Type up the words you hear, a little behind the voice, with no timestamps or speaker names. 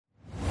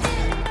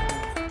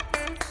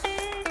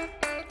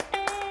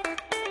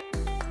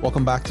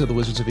Welcome back to the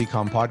Wizards of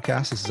Ecom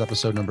podcast. This is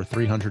episode number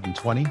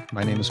 320.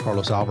 My name is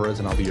Carlos Alvarez,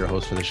 and I'll be your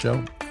host for the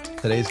show.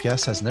 Today's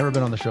guest has never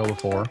been on the show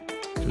before.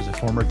 She was a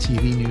former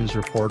TV news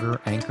reporter,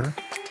 anchor,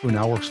 who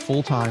now works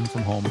full-time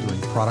from home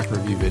doing product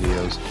review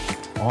videos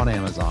on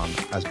Amazon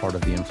as part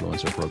of the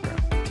influencer program.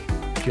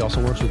 She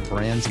also works with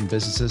brands and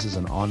businesses as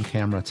an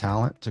on-camera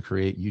talent to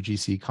create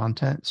UGC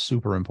content,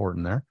 super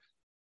important there,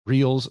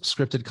 reels,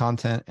 scripted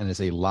content, and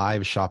is a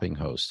live shopping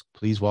host.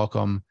 Please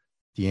welcome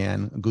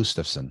Deanne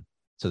Gustafson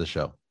to the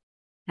show.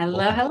 Hello,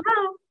 Welcome.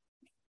 hello.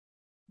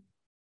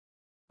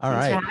 All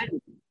right.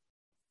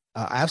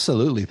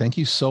 Absolutely. Thank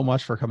you so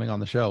much for coming on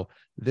the show.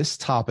 This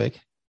topic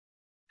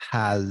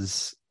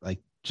has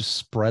just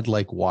spread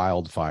like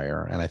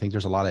wildfire, and I think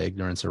there's a lot of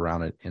ignorance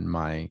around it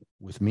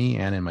with me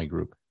and in my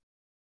group.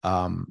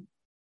 And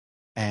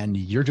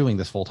you're doing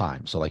this full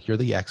time, so you're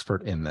the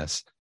expert in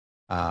this.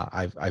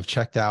 I've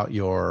checked out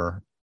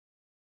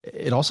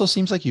it also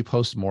seems like you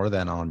post more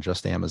than on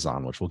just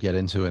Amazon, which we'll get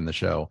into in the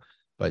show,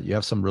 but you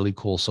have some really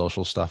cool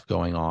social stuff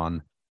going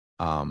on.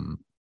 So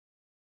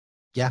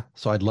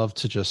I'd love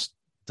to just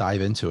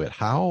dive into it.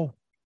 How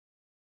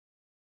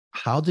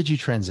did you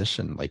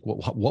transition?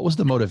 What was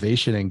the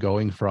motivation in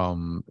going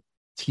from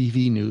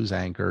TV news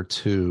anchor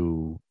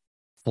to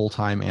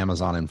full-time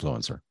Amazon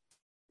influencer?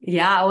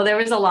 Yeah, well, there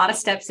was a lot of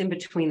steps in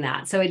between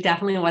that. So it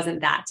definitely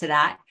wasn't that to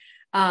that.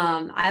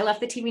 I left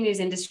the TV news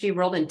industry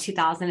world in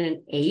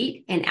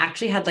 2008 and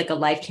actually had a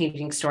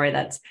life-changing story.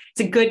 It's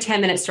a good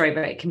 10-minute story,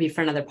 but it can be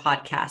for another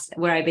podcast,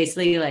 where I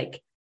basically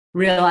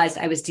realized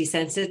I was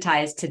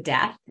desensitized to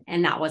death,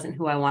 and that wasn't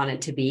who I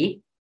wanted to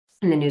be.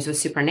 And the news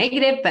was super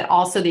negative, but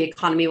also the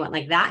economy went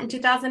like that in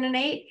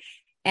 2008.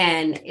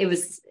 And it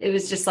was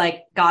just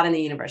like God in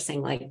the universe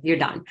saying, you're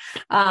done.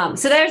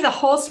 So there's a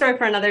whole story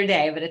for another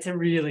day, but it's a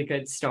really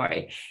good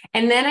story.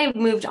 And then I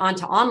moved on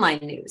to online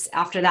news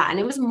after that. And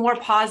it was more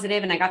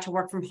positive, and I got to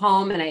work from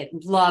home, and I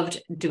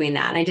loved doing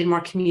that. And I did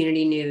more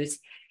community news,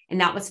 and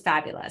that was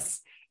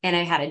fabulous. And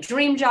I had a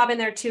dream job in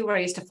there too, where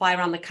I used to fly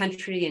around the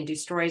country and do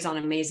stories on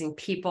amazing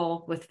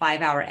people with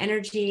 5-hour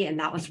energy. And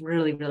that was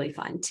really, really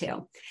fun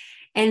too.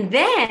 And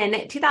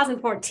then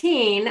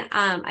 2014,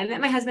 I met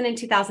my husband in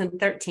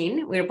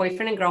 2013. We were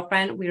boyfriend and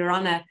girlfriend. We were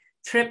on a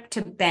trip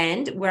to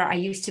Bend, where I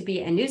used to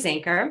be a news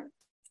anchor,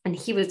 and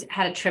he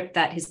had a trip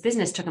that his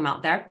business took him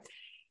out there.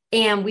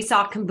 And we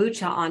saw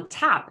kombucha on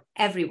tap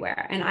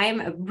everywhere. And I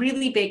am a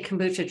really big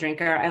kombucha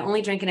drinker. I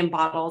only drank it in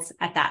bottles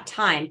at that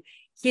time.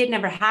 He had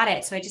never had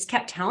it. So I just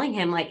kept telling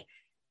him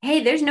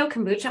hey, there's no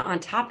kombucha on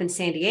tap in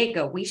San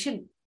Diego. We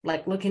should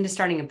look into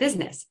starting a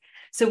business.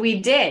 So we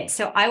did.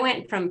 So I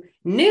went from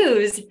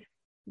news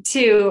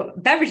to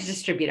beverage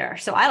distributor.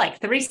 So I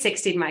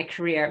 360'd my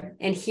career,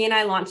 and he and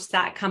I launched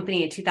that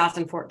company in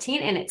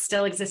 2014, and it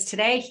still exists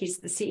today. He's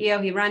the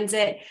CEO. He runs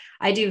it.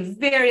 I do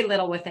very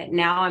little with it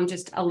now. I'm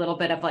just a little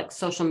bit of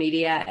social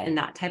media and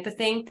that type of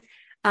thing.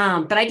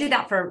 But I did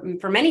that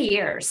for many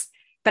years,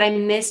 but I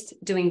missed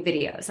doing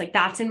videos.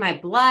 That's in my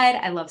blood.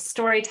 I love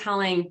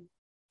storytelling,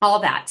 all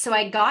that. So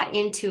I got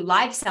into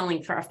live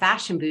selling for a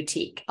fashion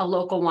boutique, a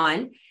local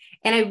one.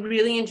 And I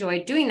really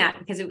enjoyed doing that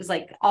because it was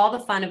all the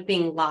fun of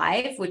being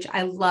live, which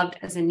I loved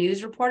as a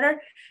news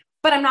reporter,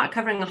 but I'm not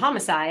covering a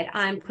homicide.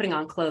 I'm putting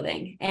on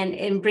clothing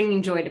and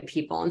bringing joy to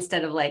people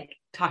instead of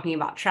talking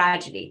about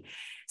tragedy.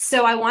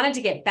 So I wanted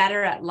to get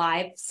better at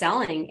live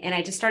selling. And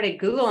I just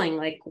started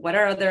Googling, what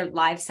are other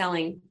live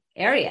selling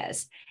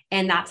areas?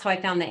 And that's how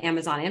I found the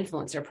Amazon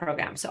influencer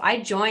program. So I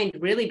joined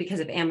really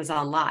because of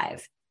Amazon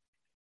Live.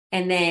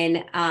 And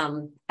then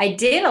I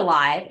did a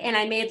live, and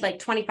I made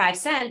 25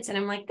 cents. And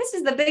I'm this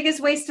is the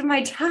biggest waste of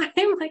my time.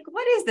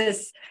 What is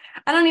this?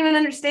 I don't even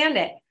understand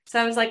it.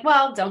 So I was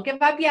well, don't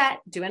give up yet.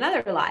 Do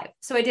another live.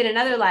 So I did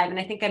another live, and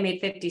I think I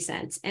made 50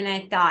 cents. And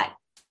I thought,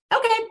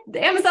 okay,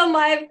 the Amazon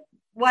Live,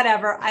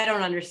 whatever. I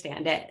don't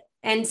understand it.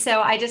 And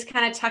so I just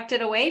kind of tucked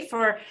it away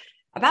for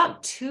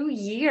about 2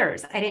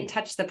 years. I didn't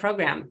touch the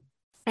program.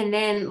 And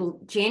then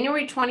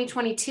January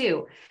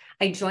 2022,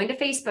 I joined a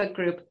Facebook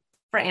group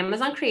for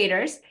Amazon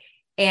creators,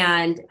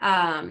 and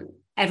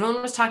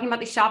everyone was talking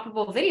about these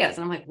shoppable videos.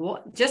 And I'm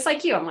what? Just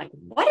like you, I'm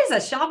what is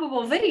a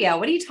shoppable video?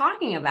 What are you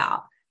talking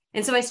about?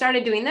 And so I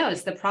started doing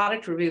those, the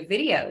product review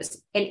videos,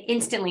 and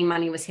instantly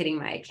money was hitting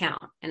my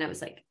account. And I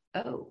was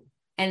oh,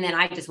 and then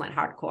I just went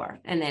hardcore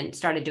and then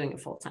started doing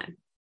it full time.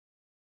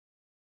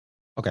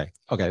 Okay.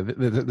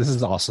 This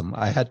is awesome.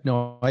 I had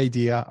no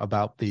idea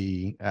about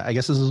I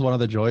guess this is one of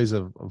the joys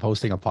of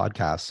hosting a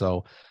podcast.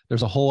 So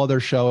there's a whole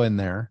other show in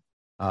there.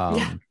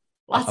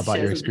 About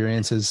your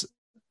experiences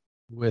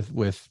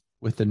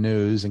with the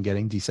news and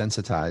getting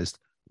desensitized.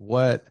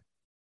 What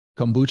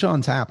kombucha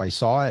on tap? I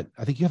saw it.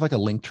 I think you have a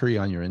link tree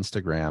on your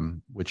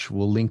Instagram, which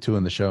we'll link to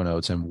in the show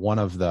notes. And one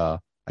of the,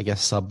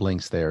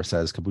 sublinks there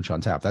says kombucha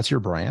on tap. That's your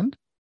brand?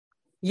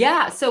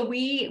 Yeah. So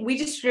we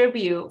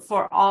distribute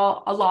for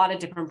a lot of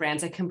different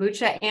brands, like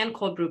kombucha and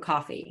cold brew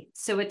coffee.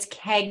 So it's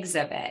kegs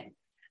of it.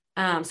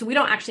 So we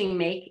don't actually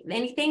make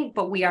anything,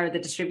 but we are the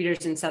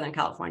distributors in Southern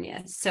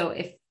California. So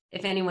if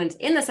anyone's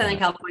in the Southern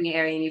California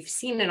area and you've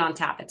seen it on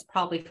tap, it's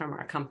probably from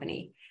our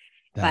company.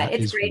 but That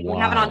it's is great. We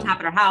have it on wild. tap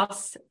at our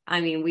house.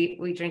 I mean,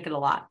 we drink it a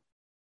lot.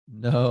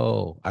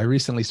 No, I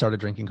recently started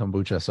drinking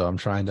kombucha, so I'm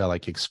trying to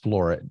like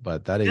explore it,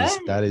 but that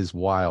Good. is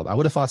wild. I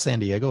would have thought San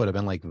Diego would have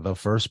been like the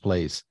first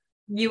place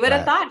You would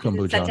have that thought because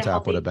it's kombucha such on a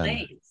tap would have healthy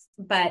been. place,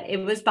 but it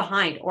was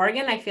behind.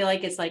 Oregon, I feel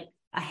like it's like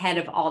ahead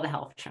of all the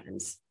health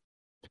trends.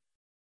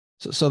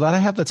 So that I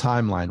have the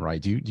timeline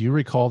right. Do you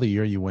recall the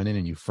year you went in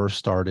and you first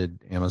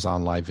started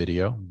Amazon Live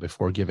Video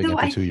before giving So it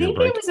the I 2 year think it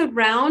break? was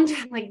around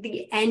like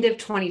the end of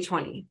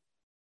 2020.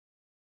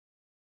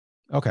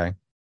 Okay.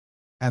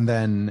 And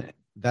then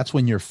that's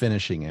when you're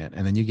finishing it.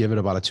 And then you give it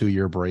about a 2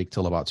 year break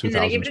till about And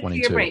then I gave it a 2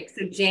 year 2022. break.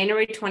 So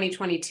January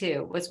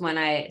 2022 was when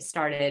I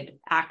started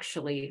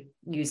actually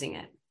using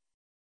it.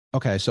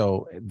 Okay.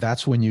 So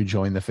that's when you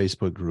join the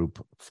Facebook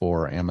group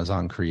for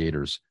Amazon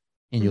creators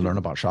and you learn Mhm.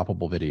 about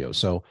shoppable videos.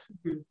 So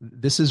Mhm.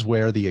 this is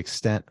where the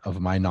extent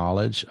of my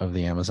knowledge of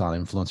the Amazon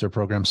influencer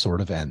program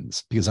sort of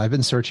ends because I've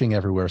been searching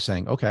everywhere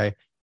saying, okay,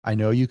 I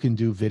know you can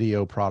do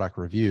video product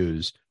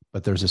reviews,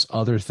 but there's this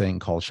other thing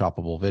called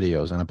shoppable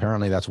videos. And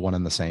apparently that's one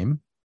and the same.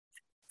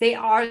 They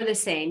are the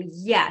same.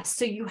 Yes.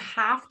 So you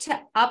have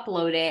to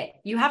upload it.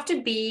 You have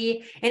to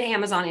be an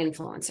Amazon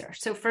influencer.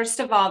 So first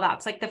of all,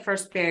 that's like the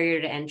first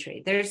barrier to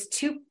entry. There's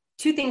two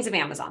things of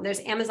Amazon.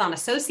 There's Amazon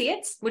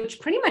Associates, which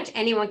pretty much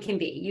anyone can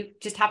be. You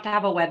just have to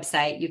have a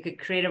website. You could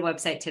create a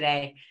website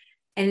today.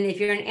 And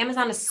if you're an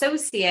Amazon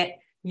Associate,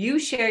 you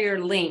share your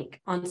link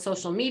on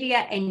social media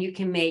and you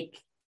can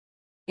make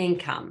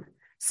income.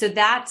 So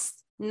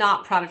that's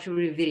not product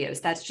review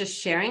videos. That's just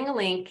sharing a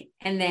link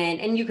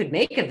and you could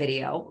make a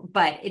video,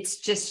 but it's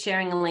just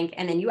sharing a link.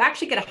 And then you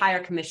actually get a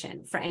higher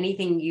commission for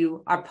anything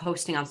you are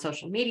posting on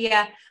social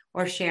media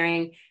or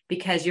sharing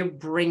because you're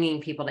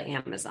bringing people to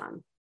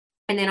Amazon.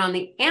 And then on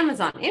the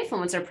Amazon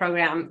influencer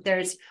program,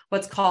 there's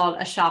what's called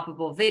a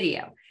shoppable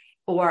video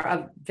or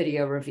a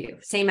video review.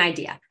 Same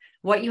idea.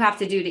 What you have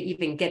to do to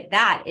even get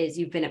that is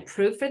you've been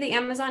approved for the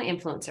Amazon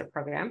influencer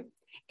program.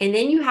 And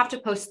then you have to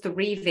post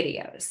 3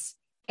 videos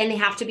and they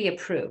have to be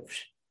approved.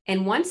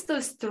 And once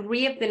those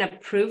 3 have been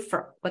approved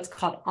for what's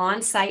called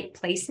on-site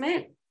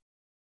placement,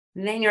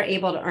 then you're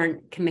able to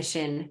earn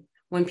commission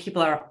when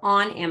people are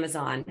on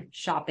Amazon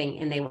shopping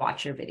and they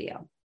watch your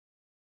video.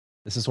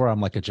 This is where I'm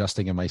like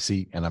adjusting in my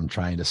seat and I'm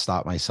trying to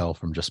stop myself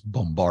from just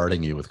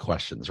bombarding you with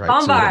questions, right?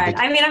 Bombard.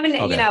 I mean, I'm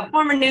okay. a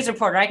former news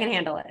reporter. I can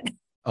handle it.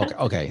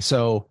 Okay.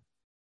 So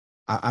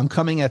I'm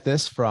coming at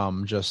this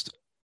from just,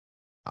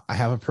 I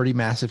have a pretty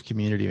massive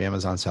community of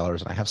Amazon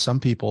sellers. And I have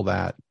some people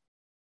that,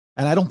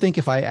 and I don't think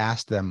if I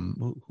asked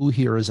them who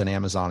here is an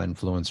Amazon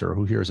influencer or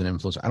who here is an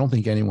influencer, I don't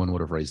think anyone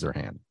would have raised their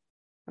hand.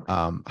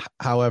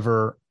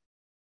 However,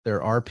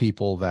 there are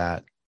people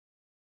that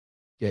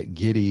get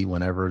giddy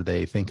whenever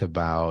they think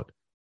about,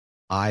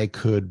 I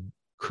could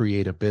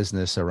create a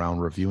business around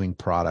reviewing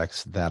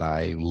products that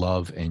I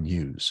love and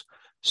use.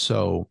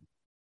 So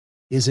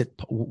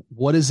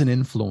what is an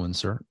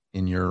influencer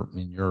in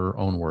your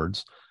own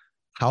words?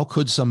 How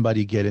could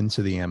somebody get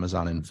into the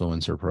Amazon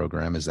influencer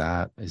program? Is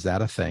that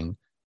a thing?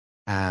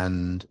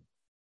 And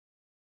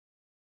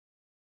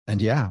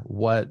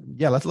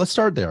let's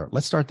start there.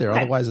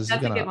 Okay. Otherwise, this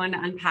That's is a good one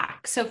to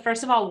unpack. So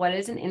first of all, what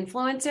is an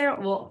influencer?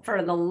 Well,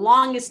 for the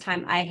longest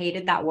time, I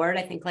hated that word.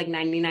 I think like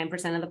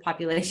 99% of the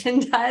population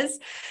does.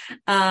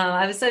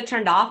 I was so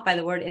turned off by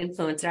the word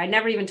influencer. I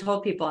never even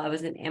told people I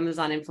was an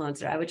Amazon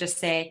influencer. I would just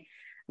say,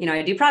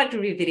 I do product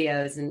review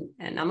videos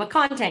and I'm a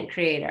content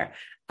creator.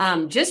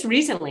 Just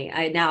recently,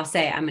 I now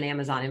say I'm an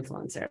Amazon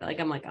influencer. Like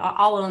I'm like,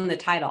 I'll own the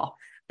title.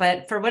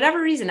 But for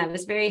whatever reason, I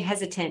was very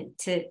hesitant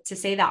to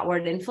say that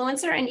word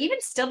influencer. And even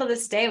still to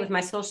this day with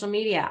my social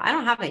media, I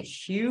don't have a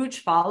huge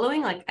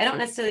following. Like I don't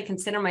necessarily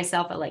consider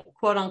myself a like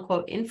quote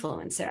unquote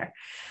influencer.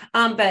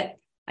 But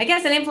I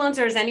guess an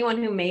influencer is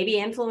anyone who maybe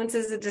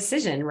influences a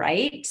decision,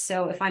 right?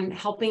 So if I'm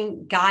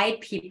helping guide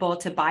people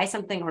to buy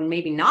something or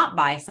maybe not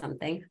buy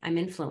something, I'm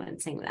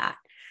influencing that.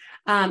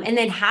 And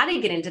then how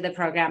to get into the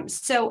program.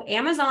 So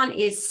Amazon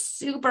is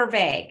super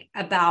vague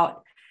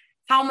about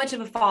how much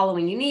of a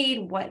following you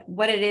need,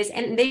 what it is.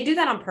 And they do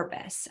that on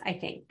purpose, I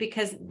think,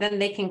 because then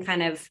they can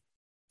kind of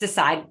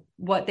decide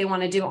what they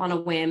want to do on a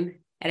whim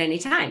at any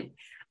time.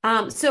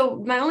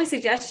 So my only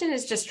suggestion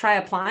is just try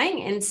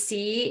applying and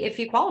see if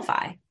you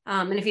qualify.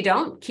 And if you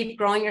don't, keep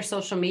growing your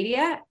social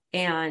media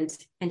and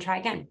try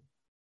again.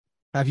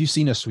 Have you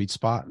seen a sweet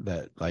spot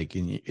that like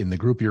in the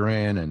group you're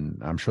in, and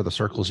I'm sure the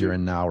circles you're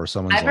in now, where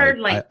someone's I've heard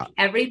like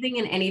everything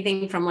and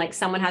anything from like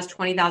someone has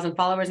 20,000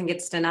 followers and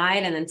gets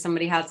denied, and then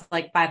somebody has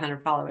like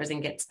 500 followers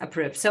and gets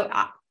approved. So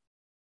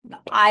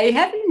I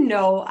have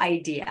no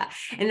idea.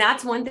 And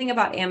that's one thing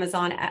about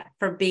Amazon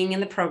for being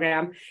in the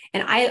program.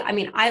 And I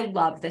mean, I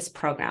love this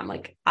program.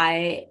 Like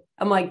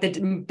I'm like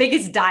the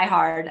biggest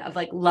diehard of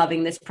like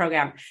loving this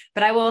program.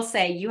 But I will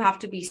say you have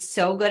to be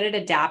so good at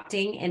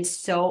adapting and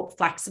so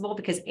flexible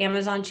because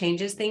Amazon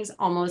changes things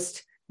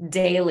almost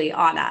daily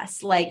on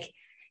us. Like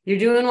you're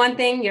doing one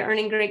thing, you're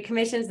earning great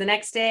commissions. The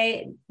next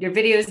day, your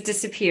videos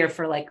disappear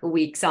for like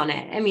weeks on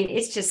it. I mean,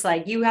 it's just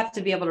like you have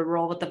to be able to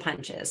roll with the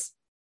punches.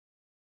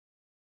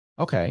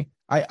 Okay.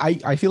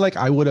 I feel like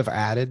I would have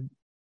added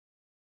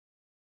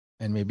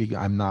and maybe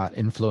I'm not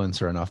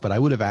influencer enough, but I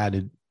would have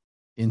added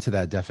into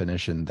that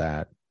definition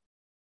that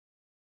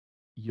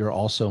you're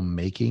also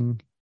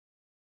making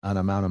an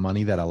amount of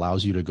money that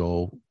allows you to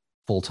go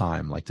full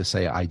time, like to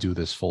say, I do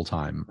this full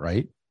time,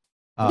 right?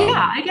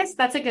 Yeah, I guess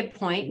that's a good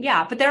point.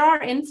 Yeah, but there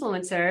are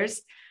influencers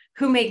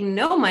who make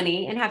no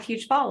money and have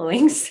huge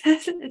followings.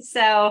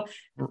 So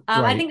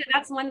I Right. think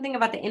that's one thing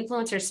about the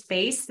influencer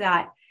space,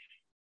 that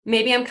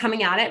maybe I'm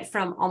coming at it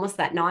from almost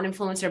that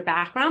non-influencer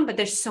background, but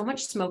there's so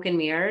much smoke and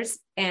mirrors,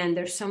 and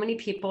there's so many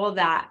people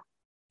that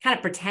kind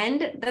of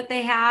pretend that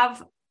they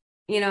have,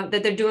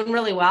 that they're doing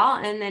really well.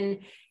 And then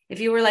if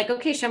you were like,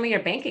 okay, show me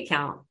your bank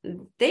account,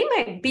 they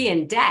might be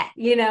in debt,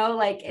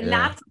 and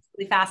that's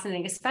really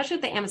fascinating, especially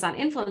with the Amazon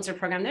influencer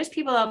program. There's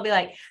people that'll be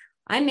like,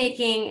 I'm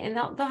making, and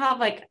they'll have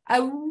like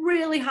a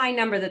really high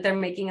number that they're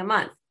making a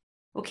month.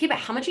 Okay, but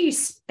how much are you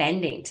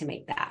spending to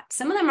make that?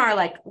 Some of them are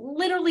like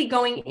literally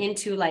going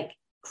into like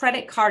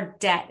credit card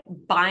debt,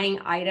 buying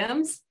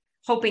items,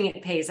 hoping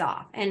it pays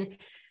off. And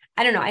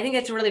I don't know, I think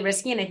that's really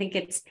risky. And I think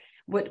it's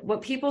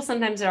what people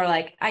sometimes are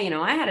like, I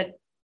had a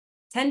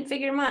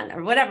 10-figure month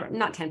or whatever,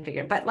 not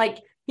 10-figure, but like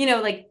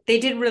they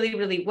did really,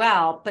 really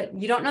well, but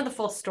you don't know the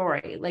full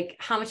story. Like,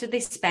 how much did they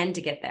spend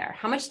to get there?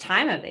 How much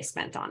time have they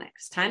spent on it?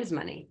 Because time's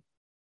money.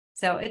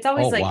 So it's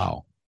always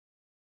Wow.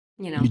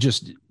 You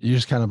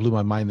just kind of blew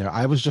my mind there.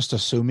 I was just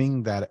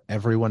assuming that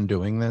everyone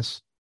doing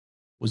this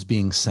was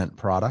being sent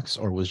products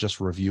or was just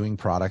reviewing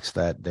products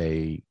that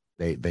they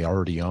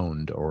already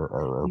owned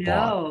or bought.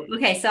 No.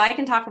 Okay, so I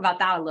can talk about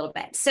that a little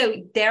bit.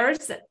 So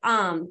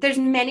there's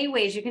many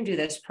ways you can do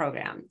this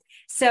program.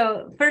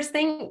 So first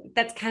thing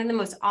that's kind of the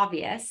most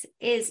obvious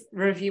is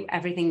review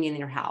everything in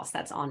your house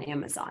that's on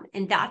Amazon.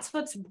 And that's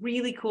what's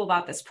really cool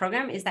about this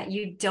program, is that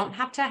you don't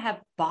have to have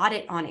bought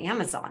it on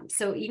Amazon.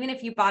 So even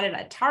if you bought it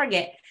at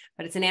Target,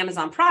 but it's an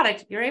Amazon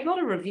product, you're able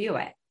to review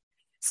it.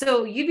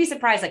 So you'd be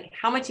surprised like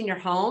how much in your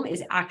home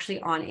is actually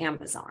on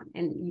Amazon.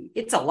 And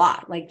it's a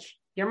lot. Like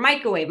your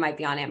microwave might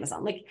be on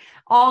Amazon, like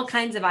all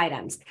kinds of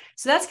items.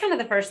 So that's kind of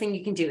the first thing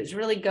you can do, is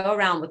really go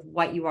around with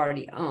what you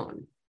already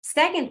own.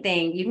 Second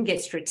thing, you can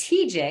get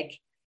strategic.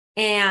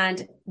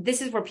 And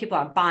this is where people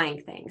are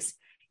buying things.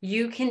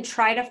 You can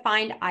try to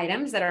find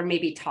items that are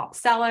maybe top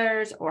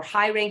sellers or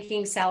high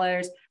ranking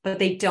sellers, but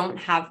they don't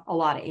have a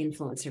lot of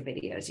influencer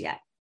videos yet.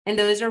 And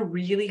those are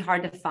really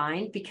hard to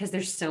find because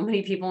there's so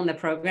many people in the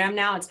program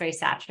now. It's very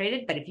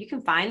saturated. But if you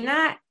can find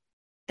that,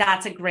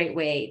 that's a great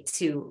way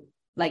to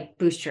like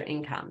boost your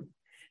income.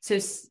 So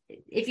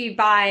if you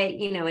buy,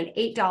 an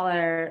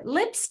 $8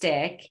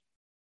 lipstick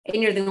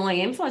and you're the only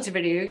influencer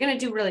video,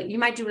 you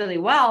might do really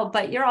well,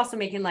 but you're also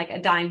making like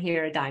a dime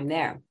here, a dime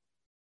there.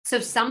 So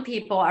some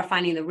people are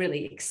finding the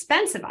really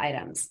expensive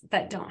items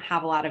that don't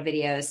have a lot of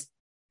videos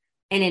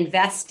and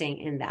investing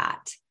in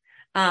that,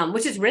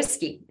 which is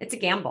risky. It's a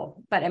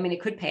gamble, but I mean,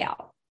 it could pay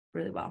out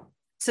really well.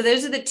 So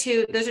those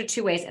are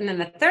two ways. And then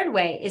the third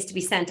way is to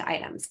be sent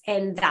items.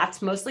 And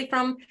that's mostly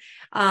from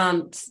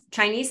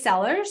Chinese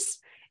sellers.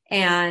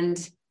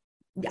 And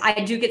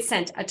I do get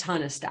sent a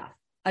ton of stuff.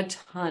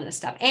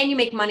 And you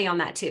make money on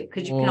that too,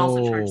 because you can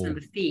also charge them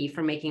a fee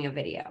for making a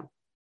video.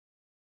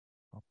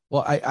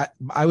 Well,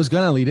 I was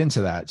going to lead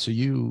into that. So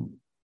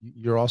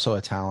you're also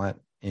a talent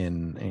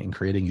in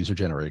creating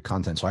user-generated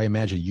content. So I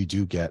imagine you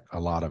do get a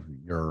lot of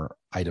your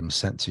items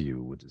sent to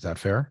you. Is that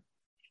fair?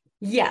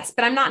 Yes,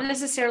 but I'm not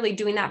necessarily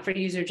doing that for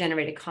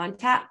user-generated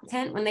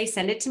content. When they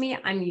send it to me,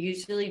 I'm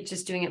usually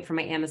just doing it for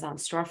my Amazon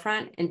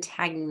storefront and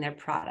tagging their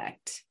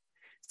product.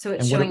 So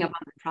it's showing up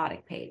on the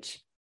product page.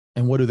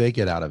 And what do they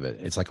get out of it?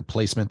 It's like a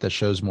placement that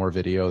shows more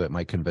video that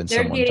might convince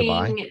someone to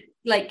buy?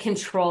 Like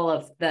control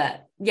of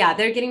they're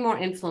getting more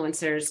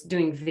influencers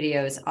doing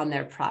videos on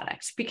their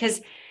products,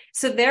 because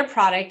so their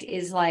product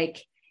is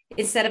like,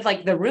 instead of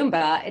like the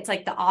Roomba, it's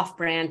like the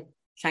off-brand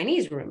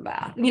Chinese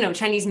Roomba,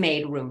 Chinese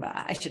made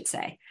Roomba, I should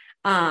say.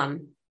 Or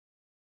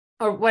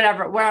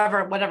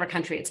whatever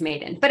country it's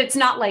made in, but it's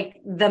not like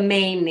the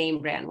main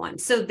name brand one.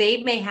 So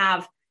they may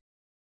have,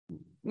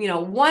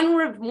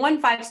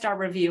 one 5-star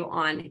review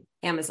on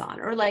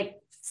Amazon, or like,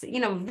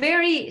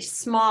 very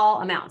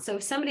small amount. So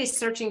if somebody's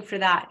searching for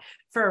that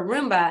for a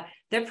Roomba,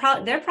 they're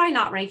probably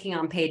not ranking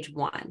on page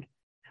 1.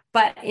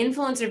 But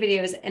influencer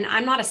videos, and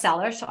I'm not a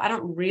seller, so I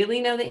don't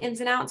really know the ins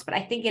and outs, but I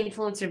think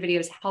influencer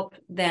videos help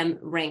them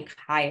rank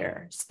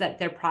higher so that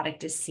their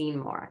product is seen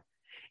more.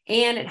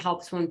 And it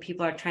helps when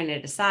people are trying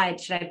to decide,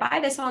 should I buy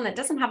this one that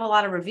doesn't have a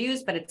lot of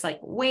reviews, but it's like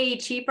way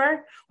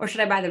cheaper, or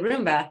should I buy the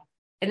Roomba?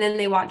 And then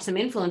they watch some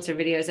influencer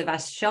videos of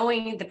us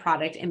showing the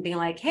product and being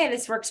like, hey,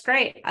 this works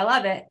great. I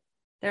love it.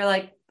 They're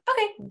like,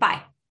 okay,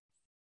 bye.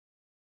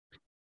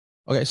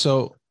 Okay.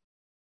 So,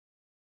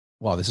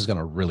 wow, this is going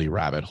to really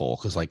rabbit hole,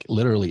 because like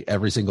literally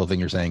every single thing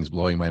you're saying is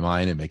blowing my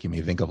mind and making me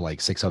think of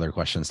like 6 other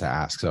questions to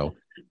ask. So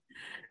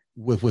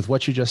with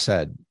what you just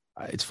said,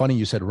 it's funny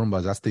you said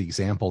Roombas. That's the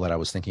example that I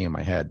was thinking in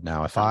my head.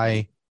 Now,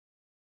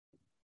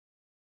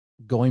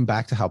 going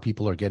back to how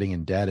people are getting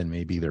in debt and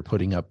maybe they're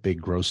putting up big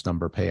gross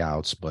number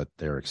payouts, but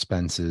their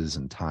expenses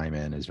and time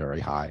in is very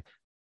high.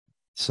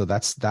 So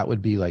that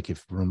would be like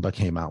if Roomba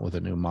came out with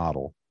a new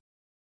model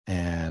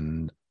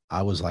And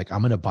I was like,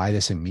 I'm going to buy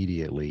this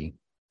immediately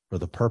for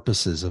the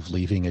purposes of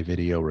leaving a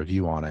video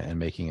review on it and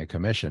making a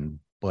commission.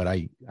 But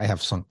I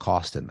have sunk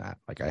cost in that.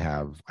 Like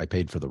I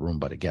paid for the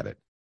Roomba to get it.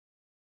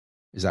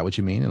 Is that what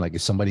you mean? And like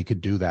if somebody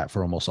could do that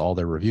for almost all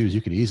their reviews,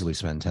 you could easily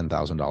spend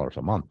 $10,000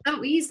 a month.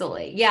 Oh,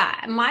 easily.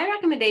 Yeah. My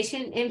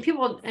recommendation, and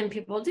people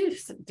do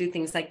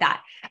things like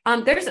that.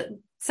 There's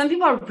some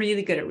people are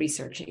really good at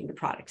researching the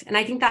product. And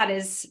I think that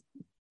is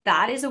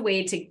a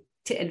way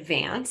to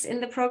advance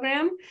in the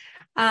program.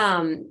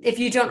 If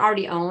you don't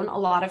already own a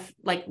lot of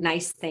like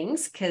nice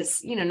things,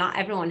 because not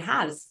everyone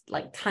has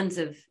like tons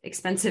of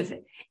expensive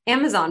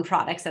Amazon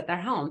products at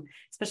their home,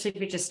 especially if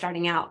you're just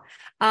starting out.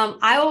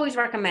 I always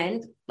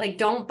recommend like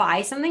don't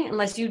buy something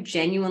unless you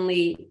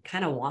genuinely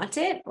kind of want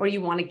it, or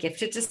you want to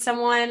gift it to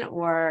someone,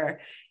 or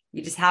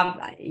you just have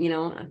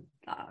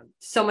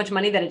so much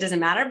money that it doesn't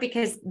matter,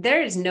 because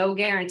there is no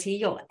guarantee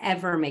you'll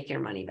ever make your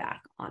money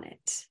back on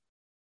it.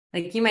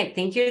 Like you might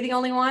think you're the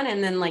only one,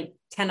 and then like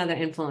 10 other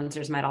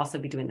influencers might also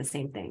be doing the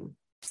same thing.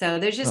 So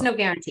there's just no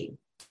guarantee.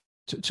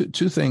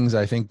 Two things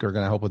I think are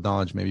going to help with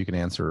knowledge. Maybe you can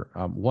answer.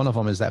 One of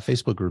them is that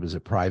Facebook group. Is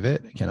it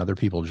private? Can other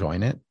people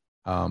join it?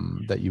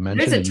 That you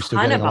mentioned. Are you still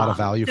getting a lot of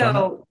value from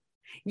it?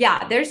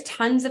 Yeah, there's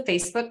tons of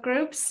Facebook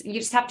groups. You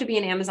just have to be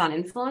an Amazon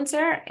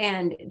influencer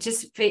and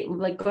just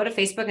like go to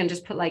Facebook and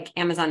just put like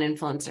Amazon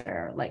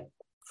influencer, like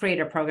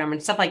creator program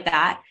and stuff like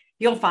that.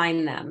 You'll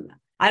find them.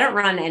 I don't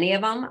run any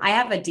of them. I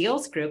have a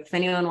deals group. If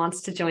anyone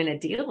wants to join a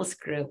deals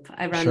group,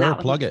 I run that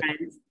with plug it.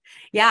 Friends.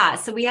 Yeah.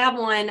 So we have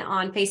one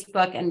on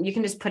Facebook, and you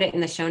can just put it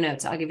in the show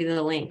notes. I'll give you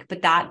the link.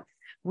 But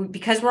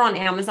because we're on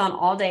Amazon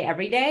all day,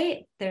 every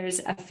day, there's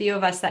a few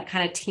of us that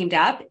kind of teamed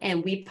up,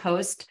 and we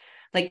post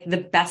like the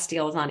best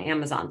deals on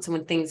Amazon. So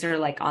when things are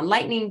like on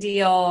lightning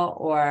deal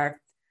or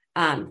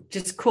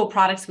just cool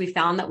products we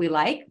found that we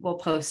like, we'll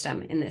post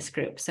them in this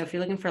group. So if you're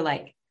looking for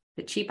like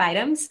the cheap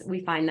items,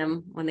 we find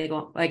them when they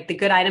go, like the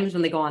good items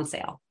when they go on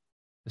sale.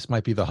 This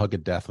might be the hug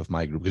of death with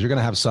my group, because you're going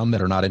to have some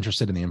that are not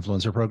interested in the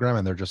influencer program,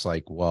 and they're just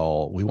like,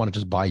 well, we want to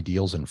just buy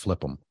deals and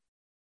flip them.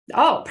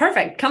 Oh,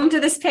 perfect. Come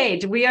to this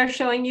page. We are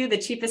showing you the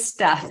cheapest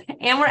stuff,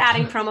 and we're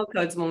adding promo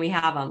codes when we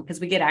have them, because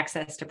we get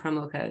access to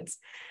promo codes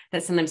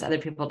that sometimes other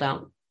people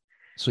don't.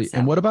 Sweet. So.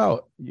 And what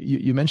about,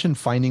 you mentioned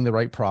finding the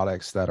right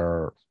products that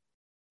are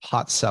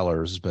hot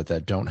sellers, but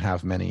that don't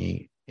have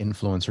many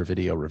influencer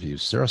video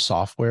reviews. Is there a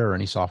software or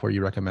any software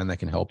you recommend that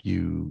can help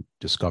you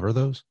discover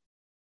those?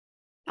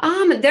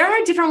 There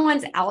are different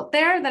ones out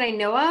there that I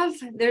know of.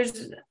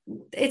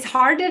 It's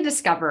hard to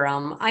discover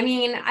them. I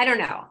mean, I don't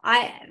know.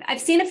 I've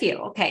seen a few.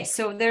 Okay.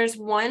 So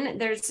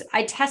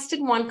I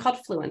tested one called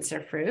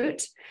Fluencer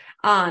Fruit.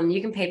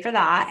 You can pay for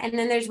that. And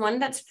then there's one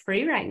that's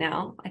free right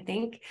now, I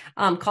think,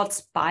 called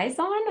Spy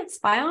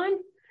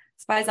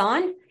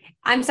On.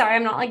 I'm sorry,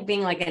 I'm not like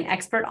being like an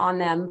expert on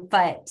them,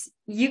 but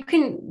you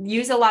can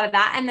use a lot of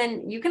that. And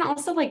then you can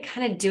also like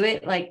kind of do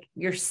it like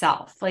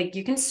yourself. Like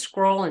you can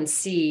scroll and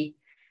see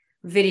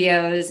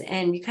videos,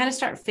 and you kind of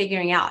start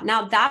figuring out.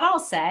 Now, that all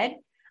said,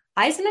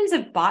 I sometimes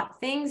have bought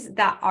things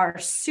that are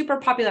super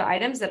popular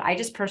items that I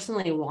just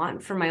personally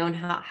want for my own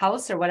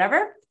house or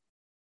whatever,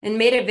 and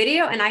made a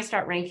video, and I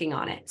start ranking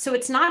on it. So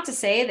it's not to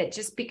say that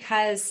just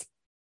because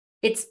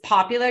it's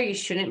popular, you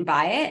shouldn't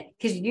buy it,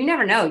 because you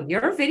never know,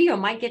 your video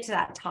might get to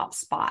that top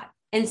spot.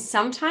 And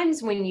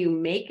sometimes when you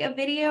make a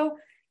video,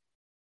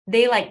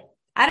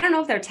 I don't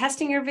know if they're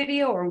testing your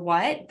video or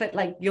what, but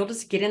like you'll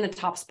just get in the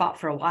top spot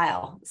for a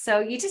while. So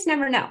you just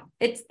never know.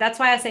 That's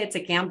why I say it's a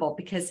gamble,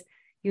 because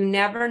you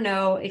never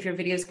know if your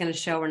video is going to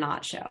show or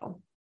not show.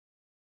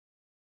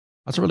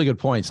 That's a really good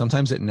point.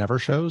 Sometimes it never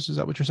shows. Is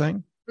that what you're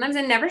saying? Sometimes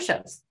it never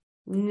shows.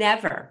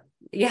 Never.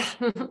 Yeah.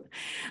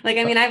 Like,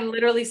 I mean, I've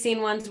literally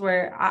seen ones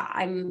where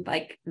I'm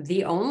like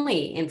the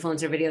only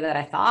influencer video that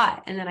I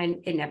thought, and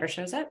then it never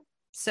shows up.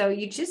 So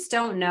you just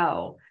don't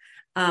know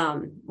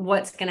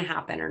what's going to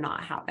happen or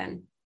not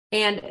happen.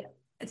 And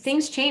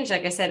things change,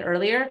 like I said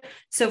earlier.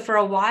 So for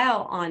a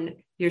while on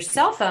your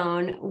cell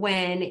phone,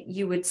 when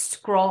you would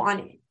scroll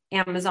on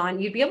Amazon,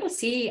 you'd be able to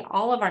see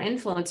all of our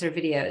influencer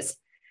videos.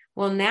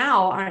 Well,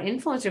 now our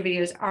influencer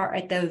videos are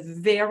at the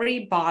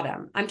very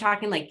bottom. I'm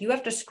talking like you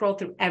have to scroll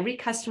through every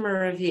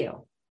customer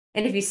review.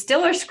 And if you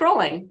still are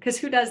scrolling, because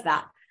who does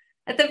that?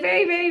 At the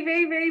very, very,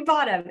 very, very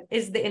bottom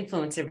is the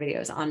influencer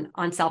videos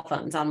on cell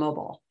phones, on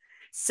mobile.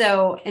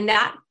 So, and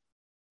that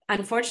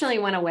unfortunately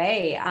went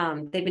away.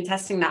 They've been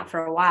testing that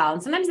for a while,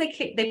 and sometimes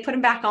they put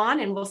them back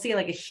on, and we'll see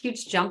like a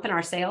huge jump in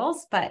our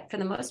sales. But for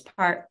the most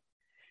part,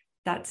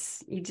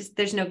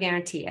 there's no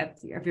guarantee of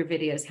your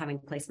videos having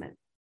placement.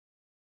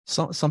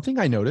 So something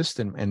I noticed,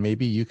 and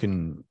maybe you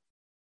can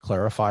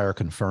clarify or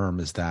confirm,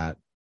 is that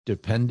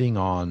depending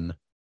on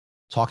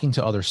talking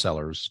to other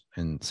sellers,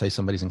 and say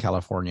somebody's in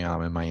California,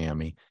 I'm in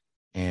Miami,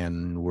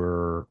 and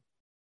we're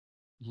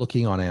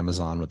looking on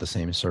Amazon with the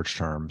same search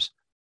terms,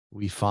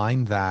 we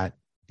find that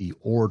the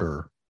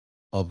order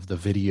of the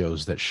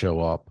videos that show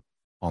up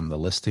on the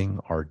listing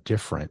are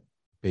different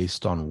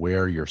based on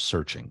where you're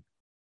searching.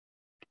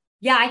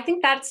 Yeah, I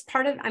think that's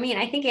part of, I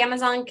think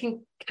Amazon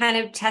can kind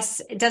of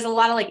it does a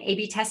lot of like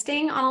A/B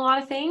testing on a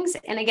lot of things.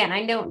 And again,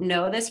 I don't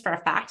know this for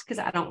a fact because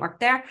I don't work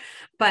there,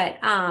 but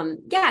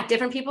yeah,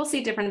 different people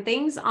see different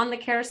things on the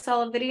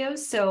carousel of videos.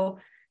 So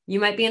you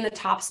might be in the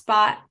top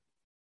spot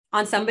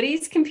on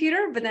somebody's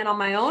computer, but then on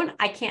my own,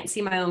 I can't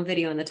see my own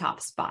video in the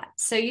top spot.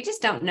 So you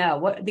just don't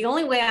know. The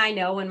only way I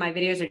know when my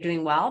videos are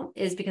doing well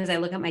is because I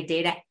look at my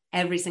data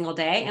every single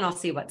day and I'll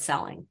see what's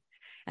selling.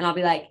 And I'll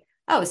be like,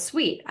 oh,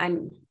 sweet,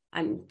 I'm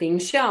being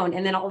shown.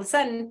 And then all of a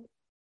sudden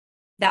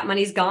that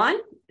money's gone,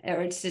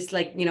 or it's just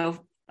like,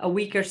 a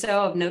week or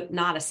so of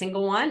not a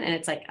single one. And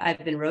it's like,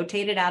 I've been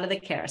rotated out of the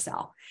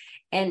carousel,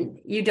 and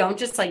you don't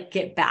just like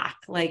get back.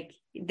 Like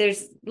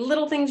there's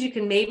little things you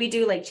can maybe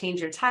do, like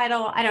change your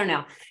title. I don't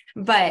know,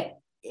 but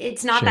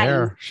it's not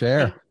that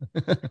share.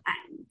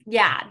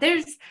 Yeah,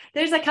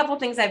 there's a couple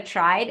things I've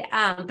tried,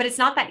 but it's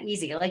not that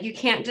easy. Like you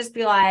can't just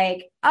be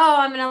like, oh,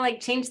 I'm gonna like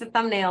change the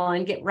thumbnail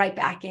and get right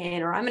back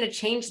in, or I'm gonna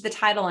change the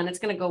title and it's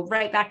gonna go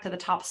right back to the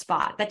top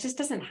spot. That just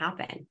doesn't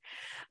happen.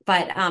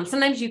 But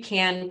sometimes you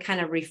can kind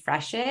of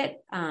refresh it.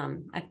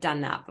 I've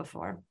done that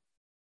before.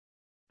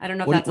 I don't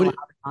know if that's allowed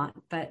or not,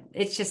 but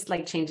it's just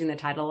like changing the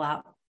title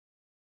out.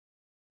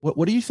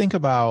 What do you think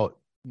about,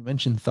 you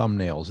mentioned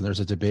thumbnails, and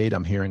there's a debate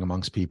I'm hearing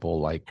amongst people,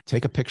 like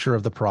take a picture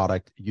of the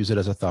product, use it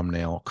as a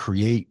thumbnail,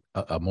 create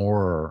a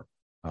more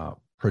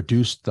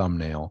produced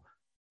thumbnail,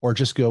 or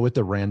just go with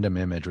the random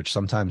image, which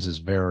sometimes is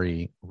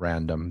very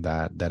random,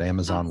 that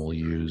Amazon will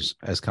use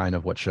as kind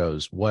of what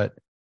shows. Where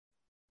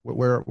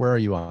are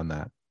you on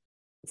that?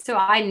 So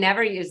I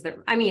never use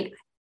the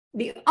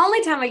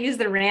only time I use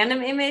the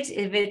random image,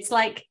 if it's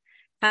like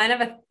kind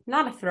of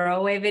not a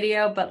throwaway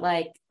video, but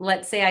like,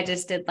 let's say I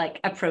just did like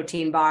a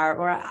protein bar,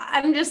 or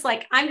I'm just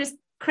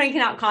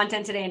cranking out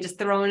content today and just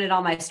throwing it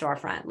on my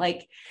storefront.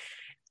 Like,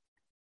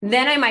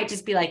 then I might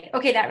just be like,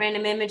 okay, that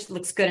random image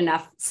looks good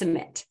enough,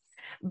 submit.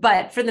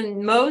 But for the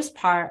most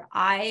part,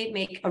 I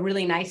make a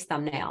really nice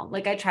thumbnail.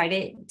 Like I try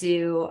to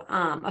do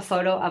a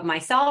photo of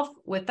myself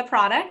with the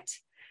product,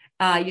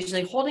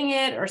 usually holding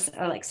it or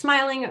like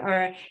smiling,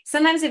 or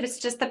sometimes if it's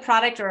just the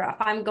product, or if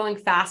I'm going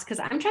fast, because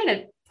I'm trying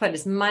to put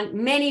as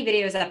many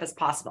videos up as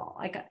possible.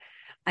 Like,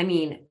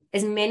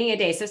 as many a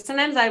day. So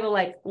sometimes I will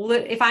like,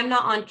 if I'm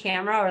not on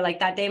camera, or like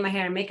that day my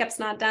hair and makeup's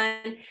not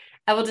done,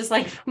 I will just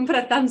like put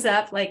a thumbs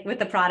up like with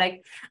the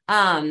product,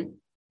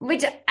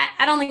 which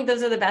I don't think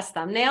those are the best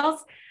thumbnails,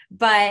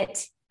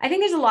 but I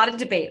think there's a lot of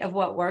debate of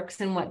what works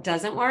and what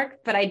doesn't work.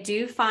 But I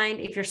do find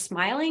if you're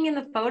smiling in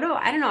the photo,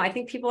 I don't know, I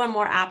think people are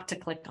more apt to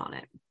click on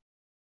it.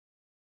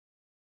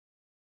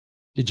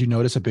 Did you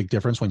notice a big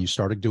difference when you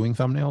started doing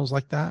thumbnails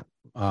like that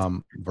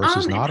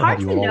versus not, or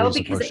have you always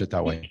approached it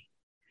that way?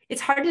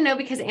 It's hard to know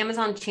because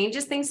Amazon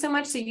changes things so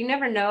much. So you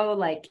never know,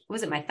 like,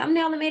 was it my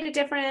thumbnail that made a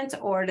difference,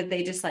 or did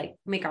they just like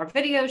make our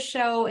videos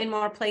show in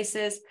more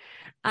places?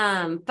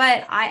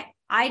 But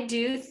I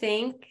do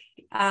think,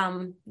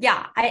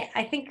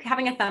 I think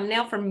having a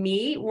thumbnail for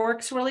me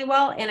works really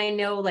well. And I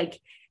know, like,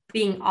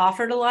 being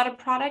offered a lot of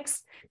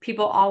products,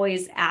 people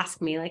always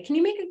ask me, like, can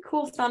you make a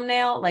cool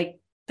thumbnail? Like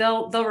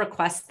they'll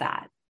request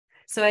that.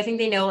 So I think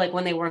they know, like,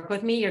 when they work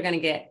with me, you're going to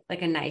get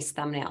like a nice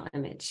thumbnail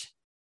image.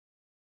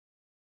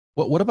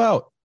 What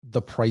about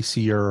the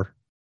pricier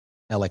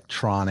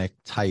electronic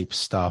type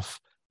stuff?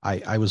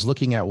 I was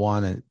looking at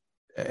one, and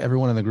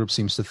everyone in the group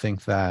seems to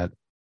think that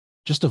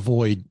just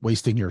avoid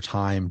wasting your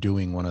time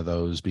doing one of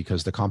those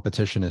because the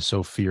competition is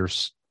so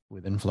fierce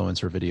with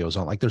influencer videos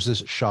on. Like there's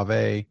this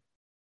Chauvet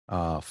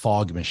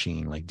fog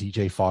machine, like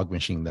DJ fog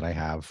machine that I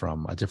have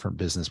from a different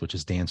business, which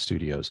is Dance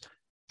Studios.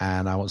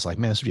 And I was like,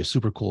 man, this would be a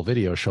super cool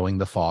video showing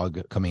the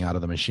fog coming out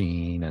of the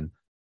machine. And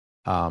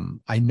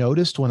I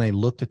noticed when I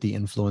looked at the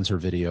influencer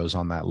videos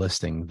on that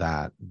listing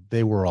that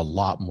they were a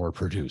lot more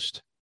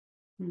produced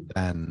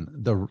than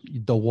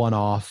the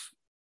one-off,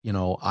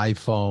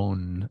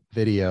 iPhone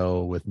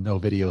video with no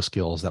video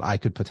skills that I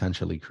could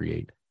potentially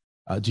create.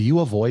 Do you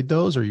avoid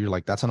those, or you're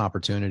like, that's an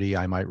opportunity,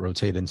 I might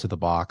rotate into the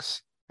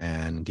box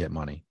and get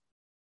money?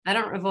 I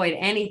don't avoid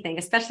anything,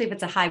 especially if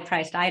it's a high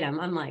priced item.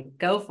 I'm like,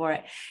 go for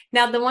it.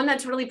 Now, the one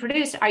that's really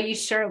produced, are you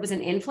sure it was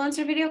an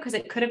influencer video? Because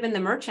it could have been the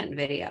merchant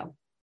video.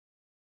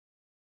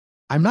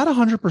 I'm not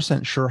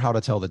 100% sure how to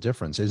tell the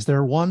difference. Is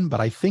there one? But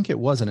I think it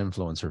was an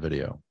influencer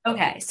video.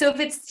 Okay. So if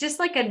it's just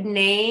like a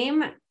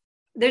name,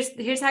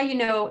 here's how you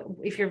know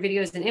if your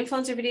video is an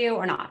influencer video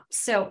or not.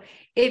 So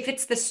if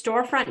it's the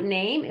storefront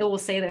name, it will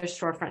say their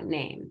storefront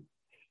name.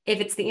 If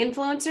it's the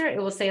influencer,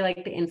 it will say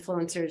like the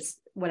influencer's,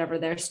 whatever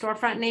their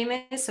storefront name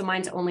is. So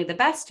mine's Only the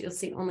Best. You'll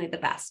see Only the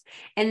Best.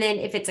 And then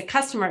if it's a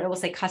customer, it will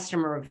say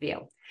customer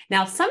review.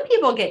 Now, some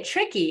people get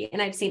tricky,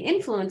 and I've seen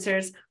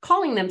influencers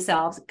calling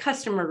themselves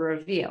customer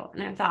review.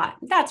 And I thought,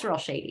 that's real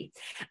shady.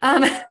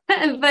 But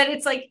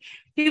it's like,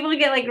 people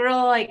get like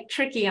real like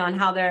tricky on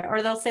how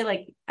or they'll say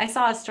like, I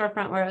saw a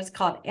storefront where it was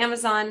called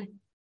Amazon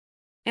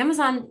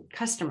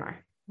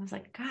customer. I was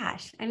like,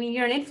 gosh,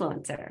 you're an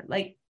influencer.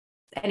 Like,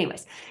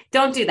 anyways,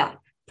 don't do that.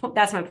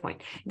 That's my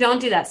point.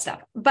 Don't do that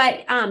stuff.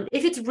 But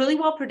if it's really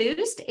well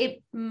produced,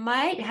 it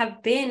might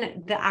have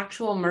been the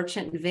actual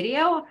merchant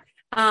video.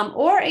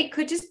 Or it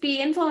could just be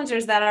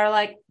influencers that are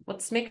like,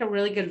 let's make a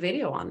really good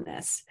video on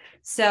this.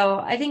 So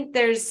I think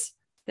there's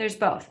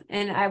both.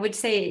 And I would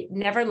say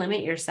never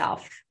limit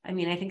yourself. I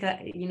mean, I think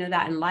that,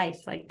 that in life,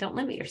 like, don't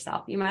limit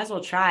yourself. You might as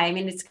well try. I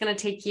mean, it's going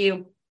to take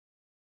you,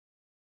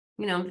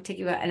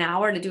 an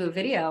hour to do a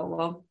video.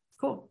 Well,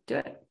 cool. Do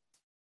it.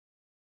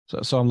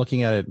 So I'm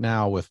looking at it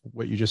now with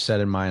what you just said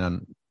in mind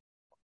on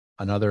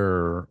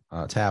another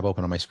tab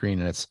open on my screen,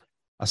 and it's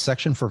a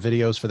section for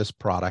videos for this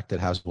product. It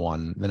has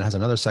one, then it has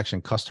another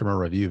section, customer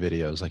review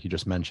videos, like you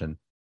just mentioned.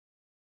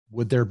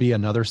 Would there be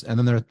another, and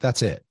then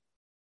that's it.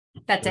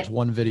 There's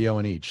one video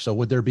in each. So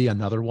would there be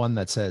another one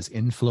that says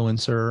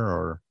influencer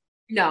or?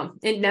 No,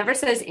 it never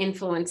says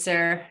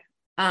influencer.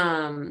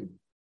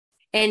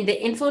 And the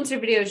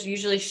influencer videos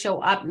usually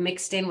show up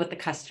mixed in with the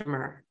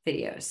customer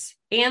videos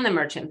and the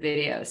merchant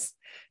videos.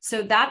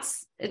 So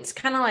it's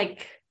kind of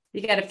like,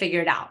 you got to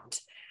figure it out.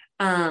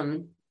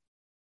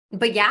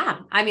 But yeah,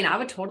 I mean, I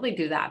would totally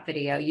do that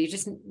video. You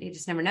just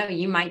never know.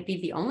 You might be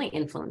the only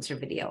influencer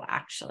video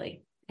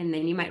actually, and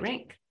then you might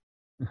rank.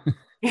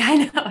 Yeah, I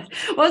know.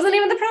 What was the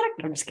name of the product?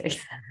 No, I'm just kidding.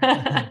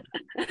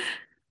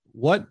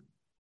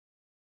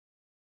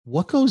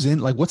 What goes in,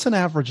 like, what's an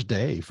average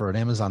day for an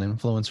Amazon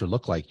influencer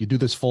look like? You do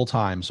this full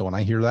time. So when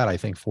I hear that, I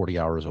think 40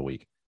 hours a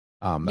week.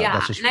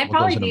 That's just, and I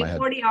probably do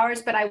 40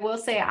 hours, but I will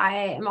say I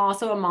am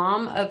also a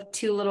mom of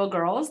 2 little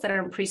girls that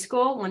are in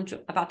preschool, one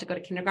about to go to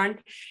kindergarten.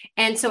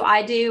 And so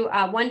I do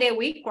 1 day a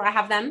week where I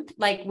have them,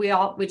 like we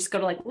just go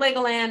to like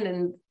Legoland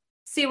and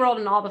SeaWorld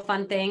and all the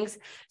fun things.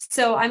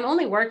 So I'm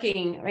only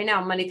working right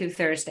now Monday through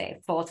Thursday,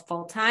 full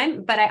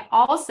time. But I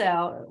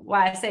also,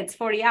 why I say it's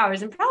 40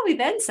 hours and probably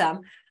then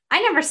some,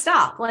 I never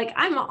stop. Like,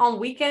 I'm on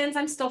weekends,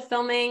 I'm still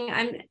filming.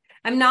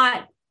 I'm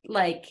not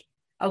like,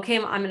 okay,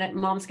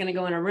 mom's going to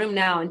go in a room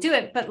now and do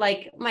it. But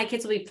like, my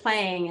kids will be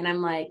playing and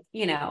I'm like,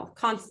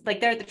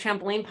 like they're at the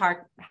trampoline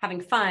park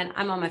having fun.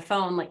 I'm on my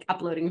phone, like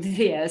uploading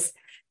videos.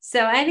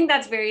 So I think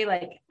that's very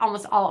like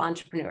almost all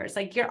entrepreneurs.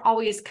 Like, you're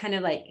always kind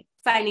of like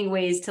finding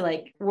ways to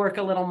like work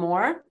a little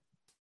more.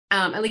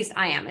 At least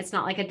I am. It's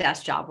not like a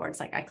desk job where it's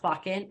like, I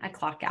clock in, I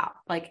clock out.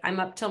 Like, I'm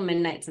up till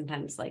midnight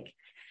sometimes, like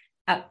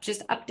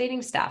just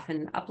updating stuff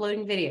and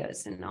uploading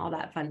videos and all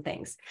that fun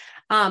things.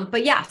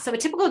 But yeah, so a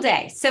typical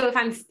day. So if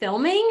I'm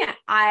filming,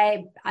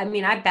 I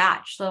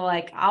batch. So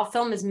like, I'll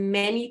film as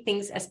many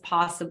things as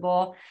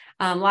possible.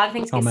 A lot of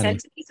things get sent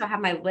to me. So I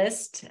have my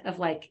list of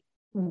like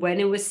when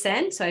it was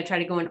sent. So I try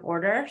to go in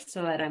order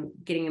so that I'm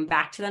getting them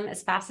back to them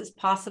as fast as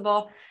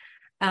possible.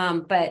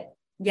 But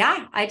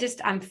yeah,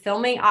 I'm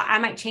filming. I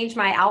might change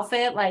my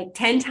outfit like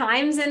 10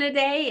 times in a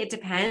day. It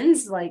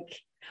depends like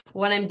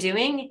what I'm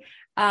doing.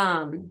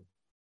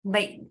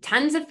 But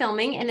tons of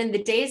filming. And then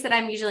the days that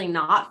I'm usually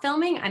not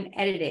filming, I'm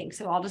editing.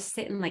 So I'll just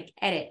sit and like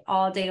edit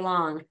all day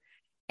long.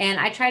 And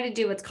I try to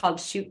do what's called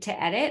shoot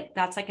to edit.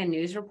 That's like a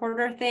news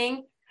reporter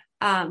thing.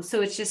 So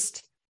it's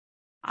just,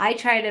 I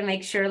try to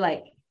make sure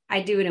like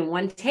I do it in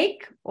one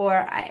take,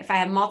 or if I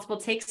have multiple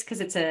takes, because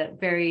it's a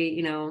very,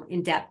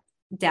 in-depth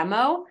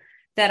demo,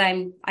 that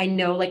I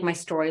know like my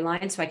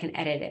storyline, so I can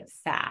edit it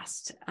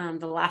fast.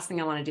 The last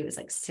thing I want to do is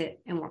like sit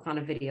and work on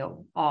a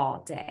video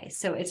all day.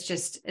 So it's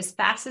just as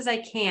fast as I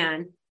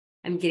can,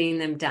 I'm getting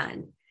them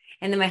done.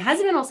 And then my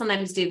husband will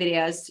sometimes do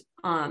videos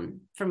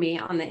for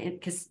me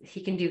because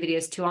he can do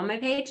videos too on my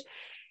page.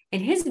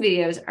 And his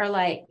videos are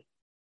like,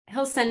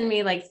 he'll send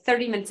me like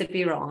 30 minutes of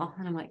B-roll.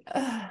 And I'm like,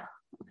 ugh.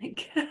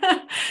 Like,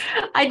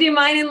 I do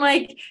mine in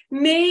like,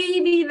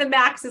 maybe the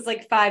max is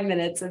like 5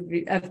 minutes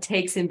of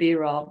takes and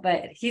B-roll,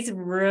 but he's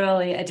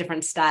really a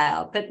different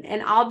style.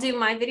 And I'll do,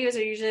 my videos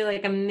are usually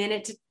like a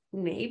minute to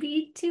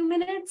maybe 2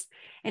 minutes,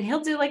 and he'll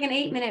do like an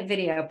 8-minute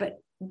video.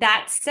 But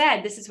that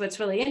said, this is what's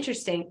really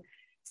interesting.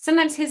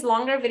 Sometimes his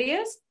longer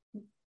videos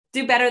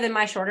do better than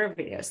my shorter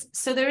videos.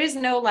 So there is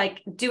no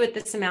like, do it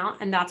this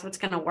amount and that's what's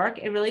going to work.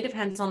 It really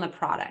depends on the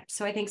product.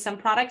 So I think some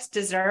products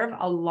deserve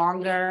a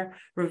longer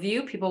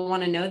review. People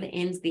want to know the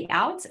ins, the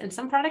outs, and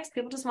some products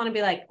people just want to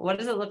be like, what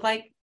does it look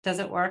like? Does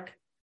it work?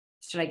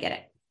 Should I get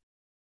it?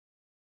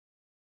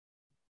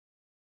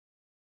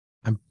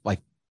 I'm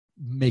like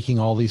making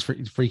all these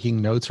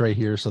freaking notes right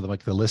here so that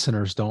like the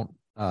listeners don't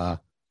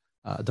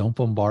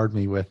bombard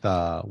me with,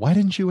 why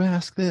didn't you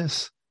ask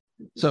this?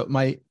 So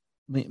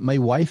my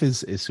wife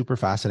is super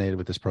fascinated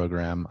with this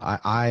program.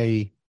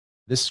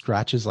 This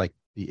scratches like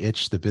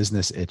the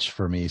business itch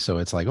for me. So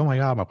it's like, oh my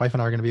God, my wife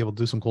and I are going to be able to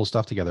do some cool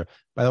stuff together.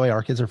 By the way,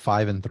 our kids are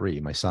 5 and 3.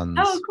 My son's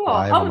cool.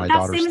 5 and my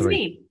daughter's 3.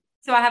 Me.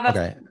 So I have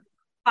a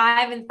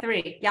 5 and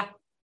 3. Yeah.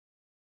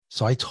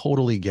 So I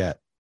totally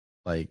get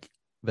like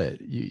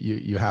that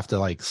you have to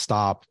like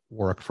stop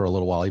work for a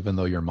little while, even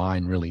though your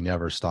mind really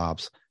never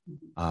stops.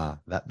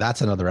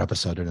 That's another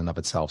episode in and of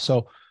itself.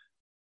 So,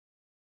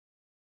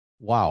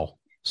 wow.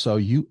 So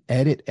you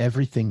edit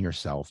everything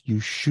yourself.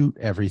 You shoot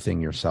everything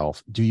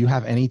yourself. Do you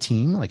have any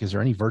team? Like, is there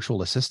any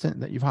virtual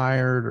assistant that you've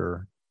hired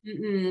or?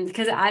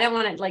 Because I don't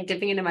want it like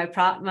dipping into my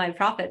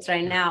profits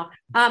right now.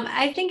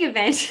 I think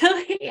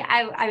eventually,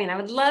 I mean, I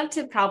would love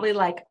to probably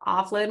like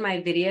offload my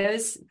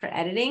videos for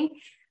editing,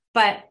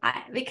 but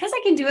because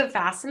I can do it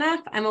fast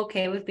enough, I'm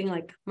okay with being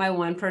like my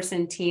one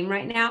person team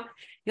right now.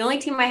 The only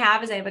team I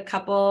have is I have a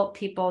couple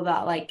people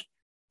that like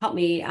help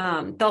me.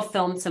 They'll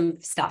film some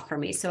stuff for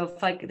me. So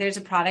if like there's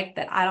a product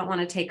that I don't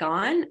want to take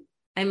on,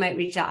 I might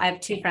reach out. I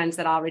have two friends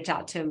that I'll reach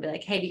out to and be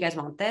like, hey, do you guys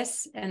want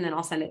this? And then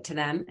I'll send it to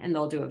them and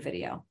they'll do a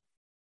video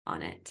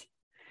on it.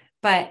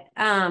 But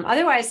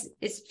otherwise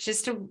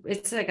it's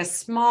like a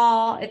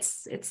small,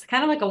 it's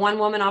kind of like a one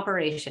woman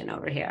operation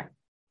over here.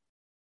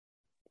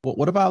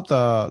 What about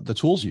the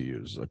tools you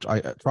use?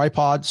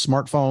 Tripod,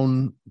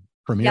 smartphone,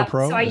 Premiere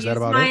Pro? So Is that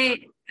about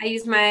it? I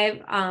use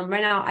my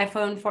right now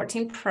iPhone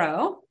 14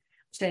 Pro,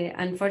 which I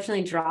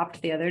unfortunately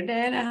dropped the other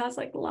day, and it has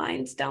like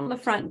lines down the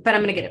front, but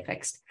I'm gonna get it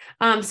fixed.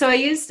 So I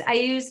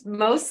use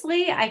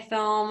mostly I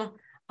film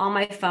on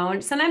my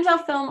phone. Sometimes I'll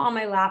film on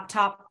my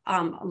laptop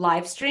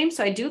live stream.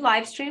 So I do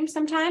live stream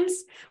sometimes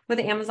with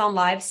Amazon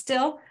Live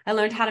still. I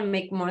learned how to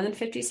make more than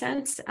 50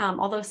 cents,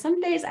 although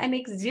some days I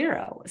make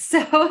zero.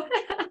 So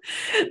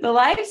the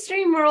live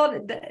stream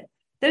world,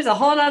 there's a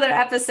whole nother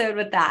episode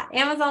with that.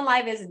 Amazon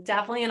Live is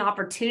definitely an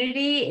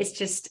opportunity. It's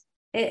just,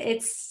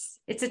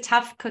 it's a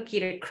tough cookie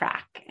to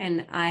crack,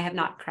 and I have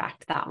not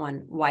cracked that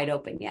one wide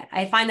open yet.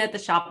 I find that the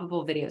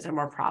shoppable videos are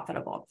more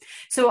profitable.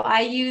 So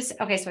I use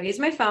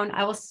my phone.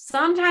 I will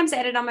sometimes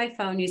edit on my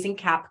phone using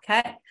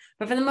CapCut,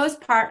 but for the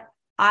most part,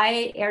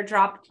 I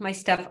airdrop my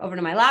stuff over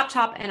to my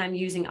laptop and I'm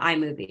using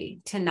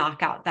iMovie to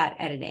knock out that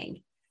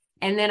editing.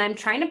 And then I'm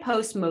trying to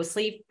post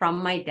mostly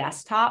from my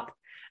desktop.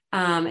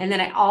 And then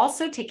I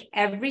also take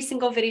every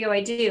single video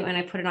I do and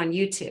I put it on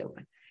YouTube.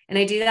 And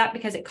I do that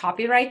because it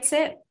copyrights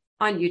it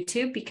on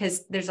YouTube,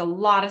 because there's a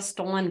lot of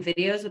stolen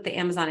videos with the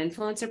Amazon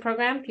influencer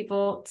program.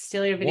 People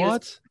steal your videos all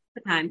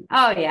the time.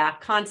 Oh yeah,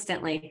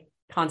 constantly.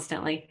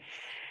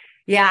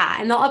 Yeah,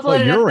 and they'll upload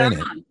it up their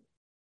own.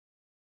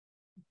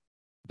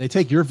 They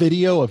take your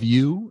video of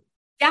you.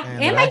 Yeah,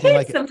 and my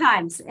kids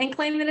sometimes, and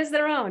claim it as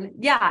their own.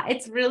 Yeah,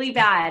 it's really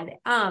bad.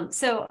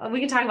 So we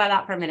can talk about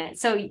that for a minute.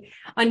 So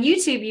on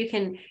YouTube, you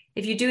can,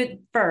 if you do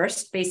it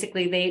first,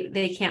 basically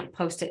they can't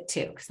post it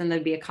too, because then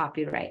there'd be a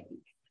copyright.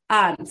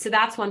 So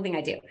that's one thing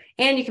I do.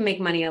 And you can make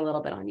money a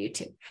little bit on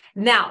YouTube.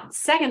 Now,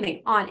 second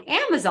thing, on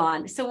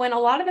Amazon. So when a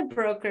lot of the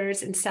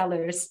brokers and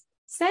sellers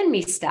send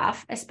me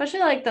stuff, especially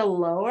like the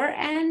lower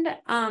end,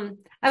 I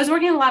was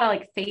working with a lot of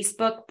like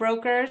Facebook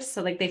brokers.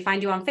 So like they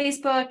find you on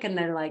Facebook and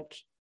they're like,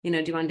 do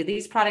you want to do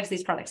these products?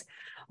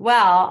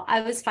 Well,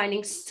 I was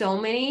finding so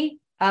many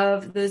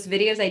of those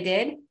videos I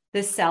did,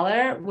 the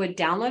seller would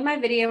download my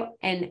video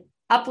and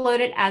upload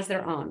it as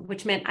their own,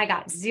 which meant I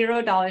got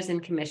 $0 in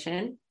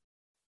commission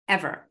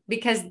ever,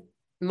 because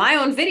my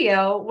own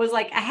video was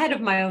like ahead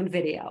of my own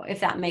video, if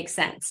that makes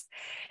sense.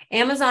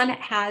 Amazon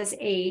has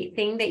a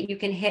thing that you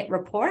can hit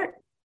report,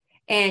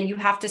 and you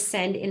have to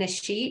send in a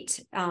sheet,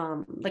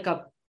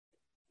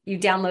 you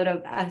download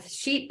a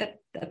sheet,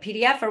 a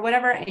PDF or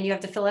whatever, and you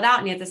have to fill it out,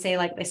 and you have to say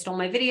like, they stole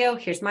my video,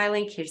 here's my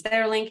link, here's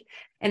their link,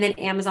 and then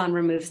Amazon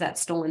removes that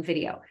stolen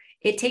video.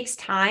 It takes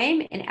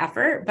time and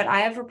effort, but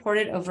I have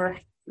reported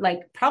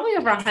probably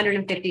over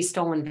 150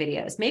 stolen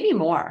videos, maybe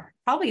more,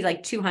 probably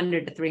like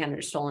 200 to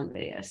 300 stolen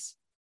videos.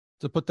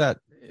 To put that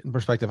in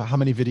perspective, how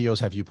many videos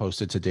have you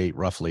posted to date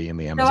roughly in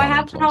the Amazon? So I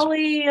have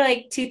probably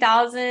like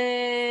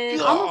 2,000,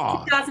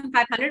 almost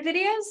 2,500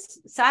 videos.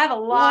 So I have a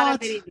lot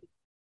of videos.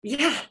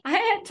 Yeah,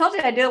 I told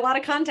you I do a lot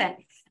of content,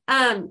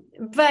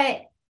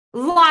 but a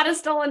lot of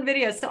stolen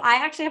videos. So I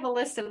actually have a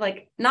list of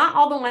like, not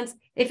all the ones,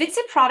 if it's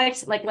a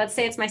product, like let's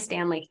say it's my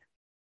Stanley,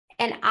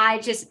 and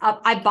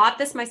I bought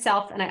this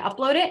myself and I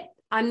upload it,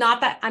 I'm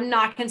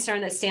not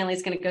concerned that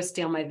Stanley's going to go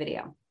steal my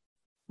video.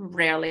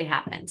 Rarely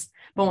happens.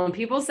 But when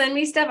people send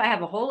me stuff, I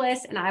have a whole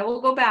list, and I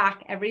will go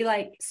back every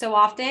like so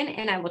often,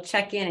 and I will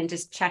check in and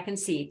just check and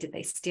see, did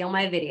they steal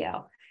my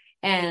video?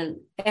 And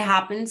it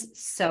happens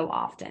so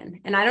often.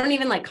 And I don't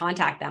even like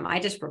contact them. I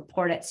just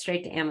report it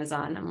straight to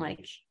Amazon. I'm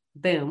like,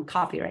 boom,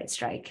 copyright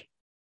strike.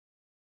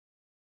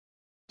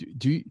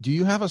 Do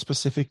you have a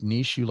specific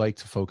niche you like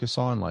to focus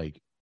on? Like,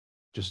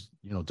 just,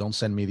 don't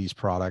send me these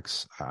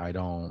products, I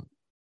don't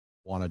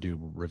want to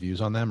do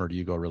reviews on them? Or do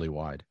you go really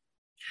wide?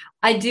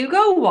 I do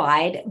go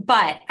wide,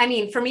 but I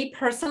mean, for me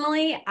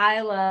personally,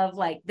 I love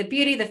like the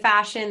beauty, the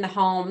fashion, the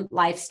home,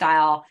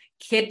 lifestyle,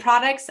 kid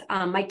products.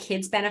 My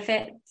kids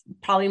benefit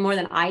probably more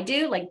than I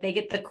do. Like they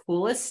get the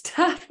coolest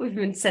stuff. We've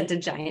been sent a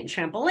giant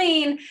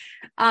trampoline,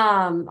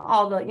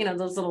 all the,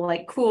 those little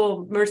like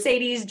cool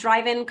Mercedes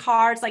drive-in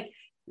cars, like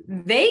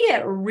they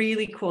get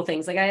really cool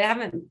things. Like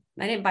I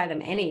didn't buy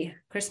them any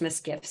Christmas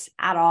gifts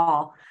at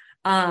all.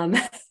 And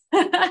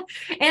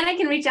I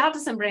can reach out to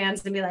some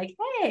brands and be like,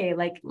 hey,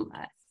 like,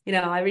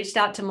 I reached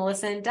out to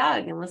Melissa and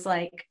Doug and was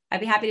like, I'd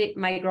be happy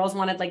my girls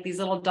wanted like these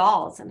little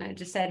dolls. And I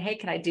just said, hey,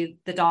 could I do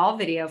the doll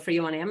video for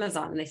you on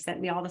Amazon? And they sent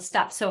me all the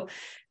stuff. So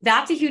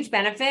that's a huge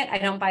benefit. I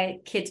don't buy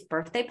kids'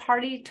 birthday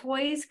party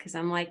toys because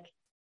I'm like,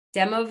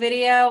 demo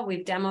video.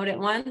 We've demoed it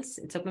once.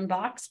 It's open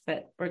box,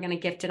 but we're going to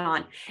gift it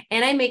on.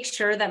 And I make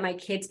sure that my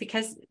kids,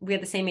 because we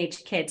have the same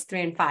age kids,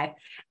 3 and 5,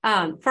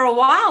 for a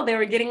while, they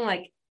were getting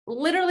like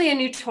literally a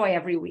new toy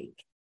every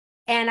week.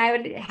 And I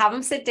would have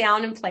them sit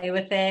down and play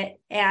with it.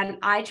 And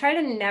I try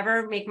to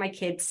never make my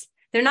kids,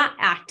 they're not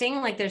acting,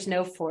 like there's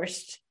no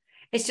forced.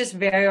 It's just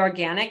very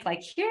organic.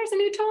 Like, here's a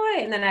new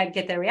toy. And then I'd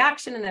get their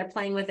reaction and they're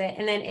playing with it.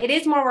 And then it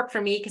is more work for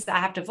me because I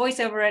have to voice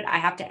over it. I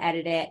have to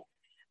edit it.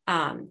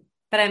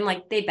 But I'm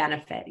like, they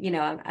benefit, I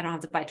don't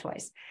have to buy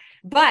toys,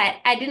 but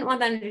I didn't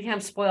want them to become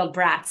spoiled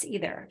brats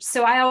either.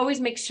 So I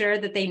always make sure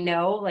that they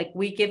know, like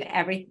we give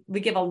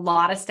a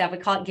lot of stuff. We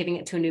call it giving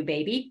it to a new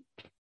baby.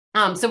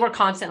 So we're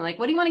constantly like,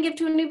 what do you want to give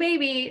to a new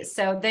baby?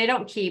 So they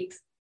don't keep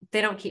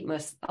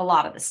a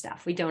lot of the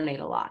stuff. We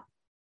donate a lot.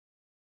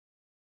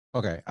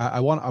 Okay. I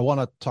want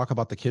to talk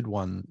about the kid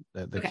one,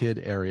 the Okay.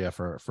 kid area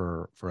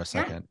for a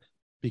second,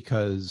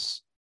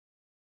 because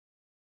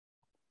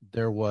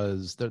there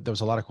was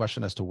a lot of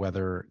question as to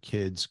whether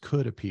kids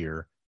could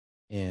appear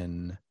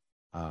in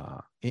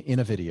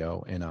a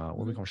video, in a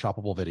what we call a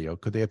shoppable video.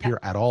 Could they appear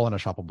at all in a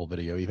shoppable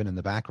video, even in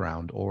the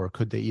background, or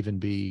could they even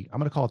be, I'm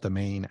going to call it the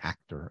main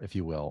actor, if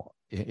you will,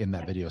 in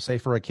that video, say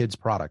for a kid's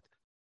product?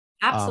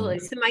 Absolutely.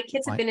 So my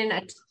kids have been in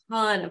a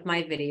ton of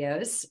my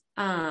videos.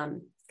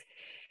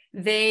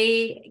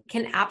 They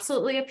can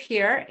absolutely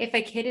appear. If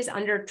a kid is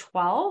under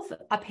 12,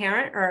 a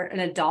parent or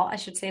an adult, I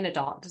should say an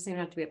adult, doesn't even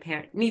have to be a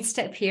parent, needs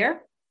to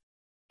appear.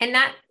 And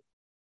that,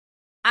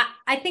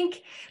 I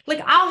think,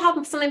 like, I'll have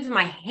them sometimes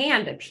my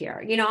hand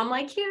appear, I'm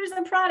like, here's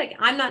the product.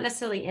 I'm not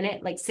necessarily in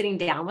it, like sitting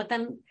down with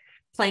them,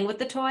 playing with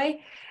the toy.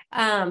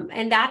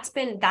 And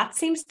that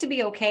seems to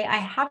be okay. I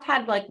have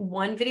had like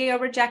one video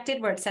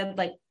rejected where it said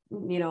like,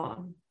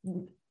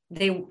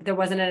 there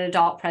wasn't an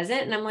adult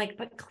present. And I'm like,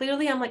 but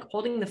clearly I'm like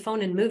holding the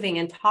phone and moving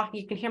and talking.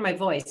 You can hear my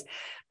voice.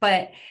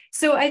 But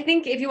so I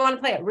think if you want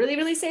to play it really,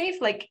 really safe,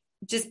 like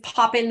just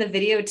pop in the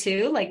video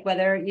too, like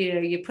whether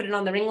you put it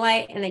on the ring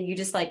light and then you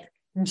just like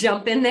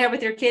jump in there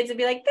with your kids and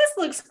be like, this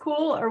looks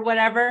cool or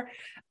whatever.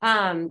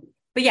 But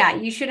yeah,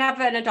 you should have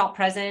an adult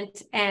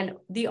present. And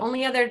the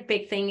only other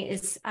big thing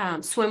is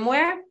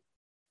swimwear.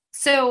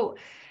 So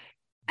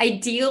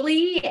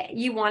ideally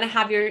you want to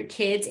have your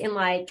kids in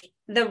like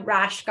the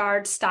rash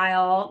guard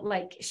style,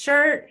 like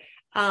shirt.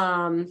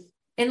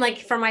 And like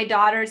for my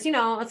daughters,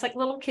 it's like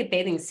little kid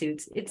bathing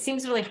suits. It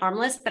seems really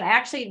harmless, but I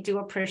actually do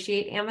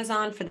appreciate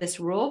Amazon for this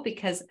rule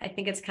because I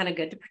think it's kind of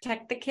good to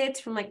protect the kids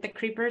from like the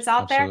creepers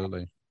out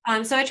Absolutely.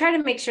 there. So I try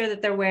to make sure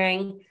that they're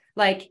wearing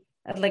like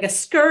a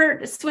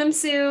skirt, a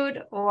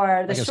swimsuit,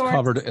 or the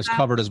shorts. It's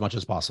covered as much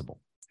as possible.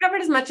 It's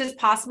covered as much as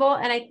possible.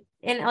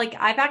 And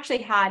I've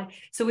actually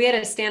so we had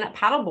a stand-up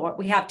paddleboard.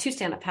 We have 2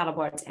 stand-up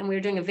paddleboards and we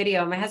were doing a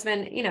video. My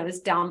husband,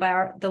 is down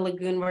by the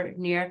lagoon we're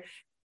near,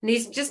 and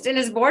he's just in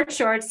his board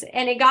shorts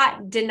and it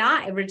got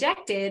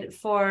rejected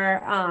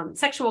for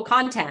sexual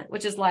content,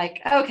 which is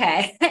like,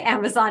 okay,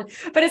 Amazon,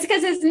 but it's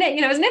because his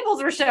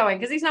nipples were showing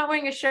because he's not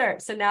wearing a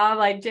shirt. So now I'm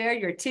like,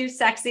 Jared, you're too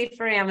sexy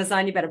for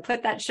Amazon. You better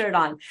put that shirt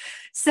on.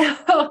 So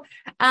those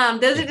are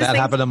just that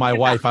happened to my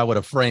wife, I would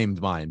have framed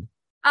mine.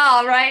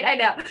 Oh, right. I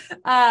know.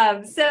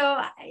 And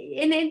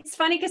it's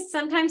funny because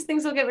sometimes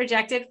things will get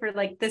rejected for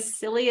like the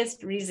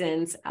silliest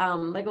reasons.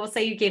 Like we'll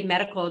say you gave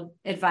medical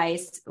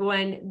advice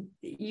when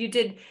you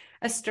did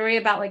a story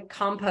about like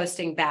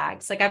composting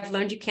bags. Like I've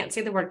learned you can't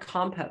say the word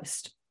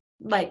compost.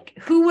 Like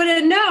who would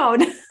have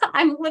known?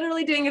 I'm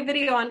literally doing a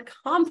video on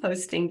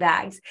composting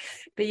bags,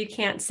 but you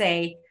can't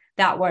say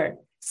that word.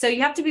 So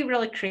you have to be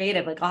really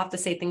creative. Like I'll have to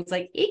say things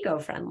like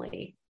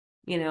eco-friendly,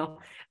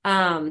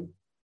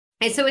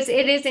 and so it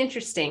is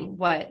interesting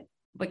what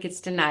gets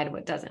denied,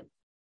 what doesn't.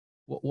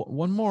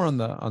 One more on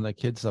the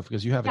kid stuff,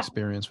 because you have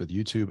experience with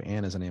YouTube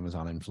and as an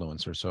Amazon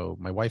influencer. So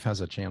my wife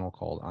has a channel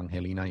called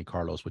Angelina y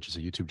Carlos, which is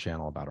a YouTube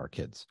channel about our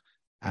kids.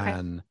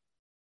 And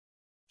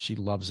she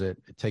loves it.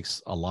 It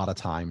takes a lot of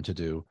time to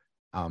do.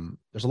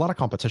 There's a lot of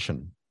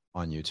competition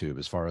on YouTube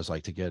as far as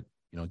like to get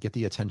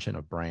the attention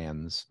of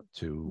brands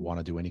to want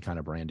to do any kind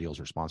of brand deals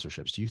or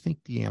sponsorships. Do you think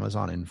the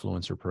Amazon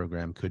influencer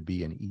program could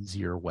be an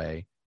easier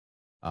way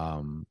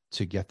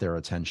to get their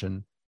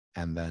attention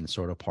and then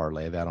sort of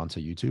parlay that onto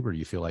YouTube, or do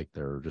you feel like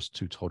they're just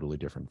 2 totally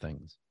different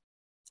things?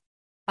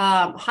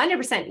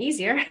 100%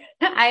 easier.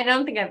 I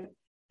don't think I've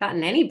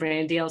gotten any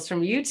brand deals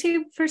from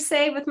YouTube per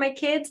se with my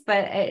kids,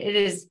 but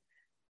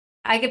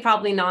I could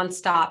probably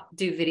nonstop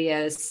do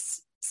videos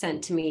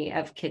sent to me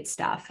of kid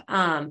stuff.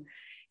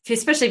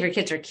 Especially if your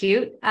kids are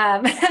cute.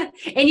 And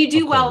you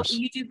do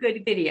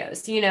good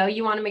videos,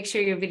 you want to make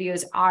sure your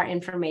videos are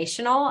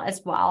informational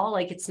as well.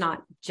 Like it's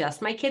not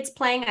just my kids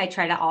playing. I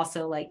try to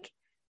also like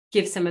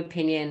give some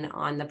opinion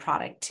on the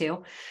product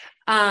too.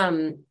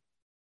 I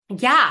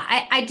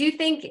do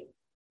think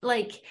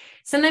like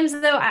sometimes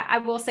though, I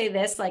will say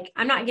this, like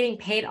I'm not getting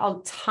paid a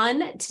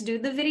ton to do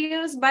the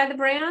videos by the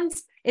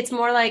brands. It's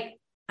more like,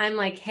 I'm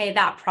like, hey,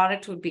 that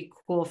product would be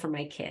cool for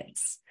my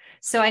kids.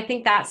 So I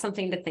think that's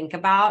something to think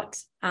about.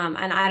 And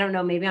I don't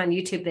know, maybe on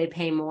YouTube they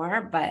pay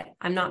more, but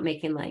I'm not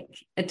making like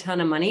a ton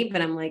of money,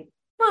 but I'm like,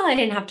 well, I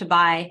didn't have to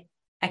buy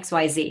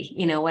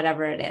XYZ,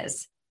 whatever it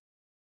is.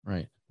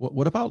 Right.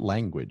 What about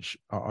language?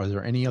 Are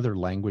there any other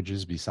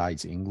languages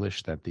besides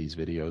English that these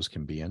videos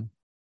can be in?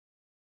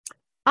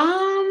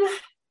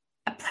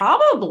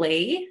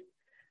 Probably.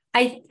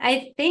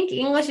 I think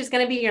English is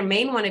going to be your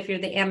main one if you're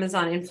the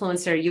Amazon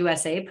Influencer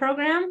USA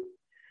program,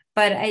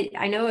 but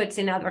I know it's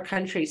in other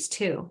countries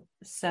too.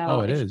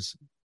 So It is.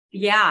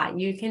 Yeah,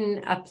 you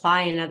can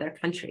apply in other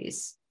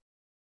countries.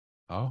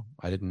 Oh,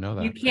 I didn't know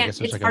that. You I can't, guess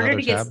there's it's like harder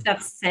another to get tab.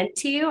 stuff sent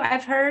to you,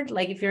 I've heard,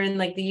 like if you're in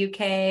like the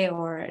UK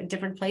or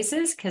different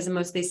places, because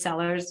most of these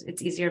sellers,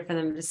 it's easier for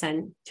them to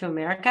send to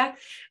America.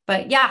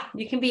 But yeah,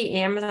 you can be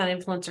Amazon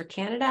Influencer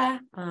Canada,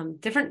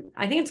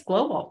 I think it's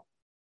global.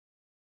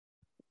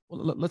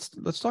 Well,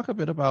 let's talk a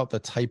bit about the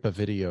type of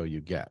video you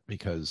get,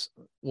 because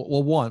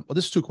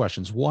this is two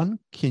questions. One,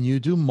 can you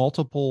do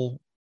multiple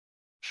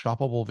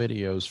shoppable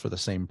videos for the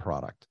same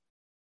product?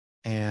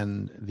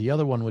 And the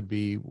other one would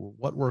be,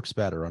 what works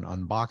better, an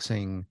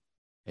unboxing,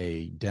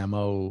 a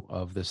demo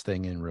of this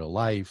thing in real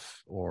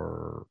life,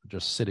 or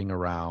just sitting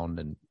around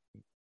and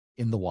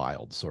in the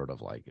wild, sort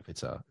of like if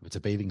it's a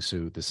bathing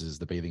suit, this is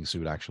the bathing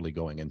suit actually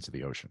going into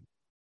the ocean.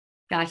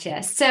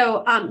 Gotcha.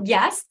 So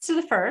yes, to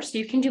the first,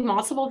 you can do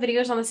multiple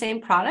videos on the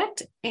same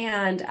product.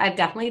 And I've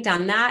definitely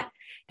done that.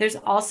 There's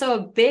also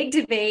a big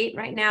debate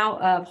right now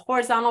of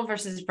horizontal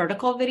versus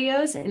vertical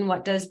videos and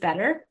what does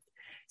better.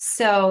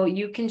 So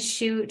you can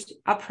shoot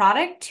a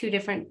product 2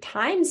 different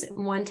times,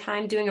 one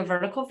time doing a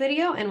vertical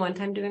video and one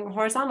time doing a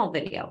horizontal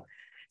video.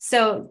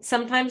 So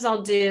sometimes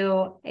I'll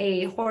do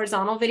a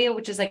horizontal video,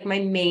 which is like my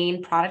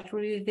main product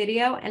review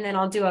video. And then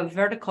I'll do a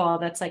vertical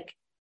that's like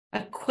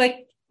a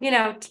quick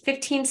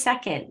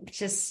 15-second,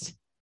 just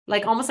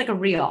like almost like a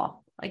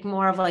reel, like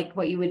more of like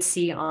what you would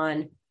see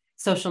on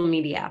social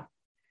media.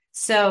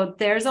 So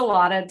there's a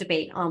lot of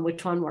debate on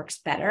which one works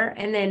better.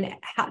 And then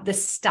the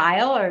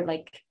style, or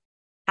like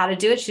how to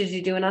do it. Should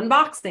you do an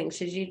unboxing?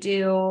 Should you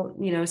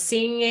do,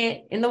 seeing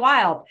it in the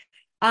wild?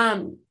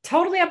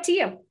 Totally up to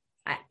you.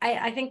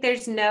 I think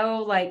there's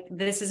no, like,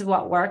 this is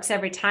what works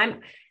every time.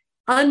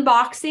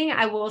 Unboxing,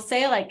 I will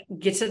say, like,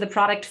 get to the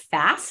product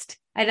fast.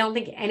 I don't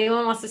think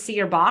anyone wants to see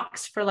your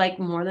box for like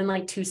more than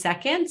like 2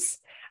 seconds.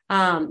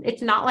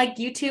 It's not like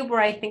YouTube,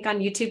 where I think on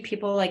YouTube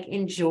people like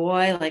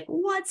enjoy like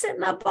what's in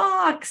the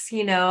box,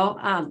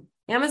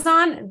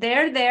 Amazon,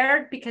 they're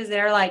there because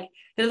they're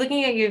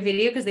looking at your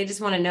video because they just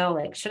want to know,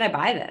 like, should I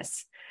buy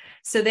this?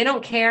 So they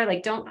don't care.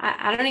 Like,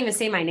 I don't even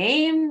say my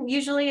name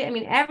usually. I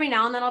mean, every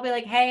now and then I'll be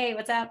like, hey,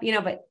 what's up?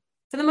 But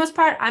for the most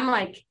part, I'm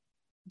like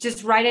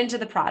just right into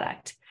the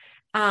product.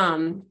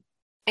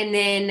 And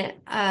then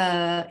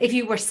if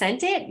you were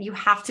sent it, you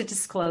have to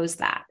disclose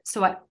that.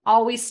 So I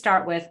always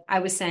start with, I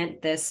was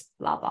sent this,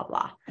 blah, blah,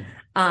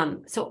 blah.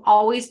 So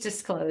always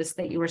disclose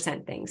that you were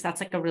sent things.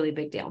 That's like a really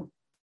big deal.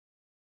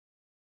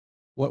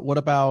 What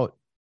about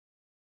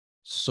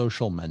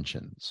social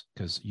mentions?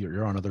 Because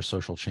you're on other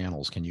social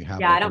channels. Can you have?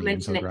 Yeah, I don't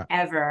mention it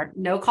ever.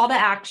 No call to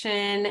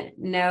action.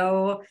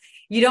 No,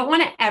 you don't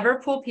want to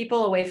ever pull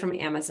people away from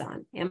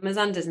Amazon.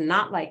 Amazon does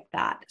not like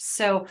that.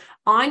 So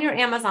on your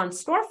Amazon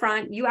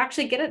storefront, you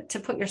actually get it to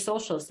put your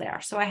socials there.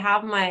 So I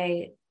have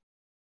I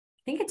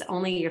think it's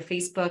only your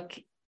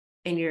Facebook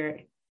and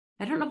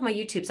I don't know if my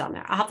YouTube's on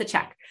there. I'll have to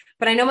check,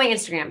 but I know my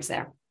Instagram's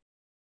there.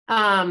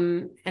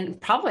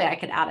 And probably I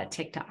could add a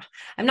TikTok.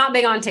 I'm not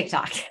big on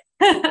TikTok.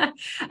 I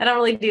don't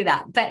really do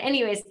that. But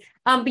anyways,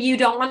 but you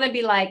don't want to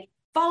be like,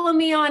 follow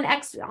me on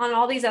X, on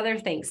all these other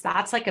things.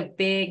 That's like a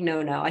big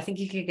no-no. I think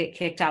you could get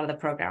kicked out of the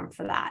program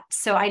for that.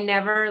 So I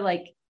never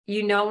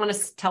don't want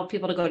to tell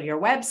people to go to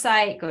your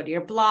website, go to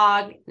your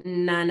blog,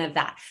 none of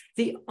that.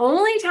 The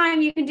only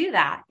time you can do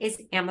that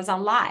is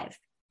Amazon Live.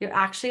 You're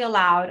actually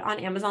allowed on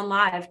Amazon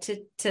Live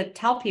to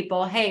tell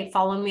people, hey,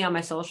 follow me on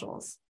my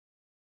socials.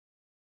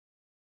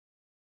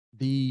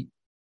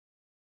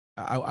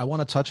 I want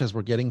to touch, as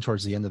we're getting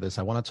towards the end of this,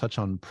 I want to touch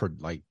on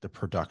the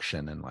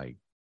production and like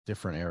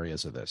different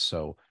areas of this.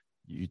 So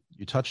you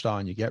touched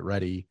on, you get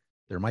ready,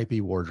 there might be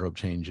wardrobe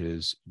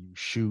changes, you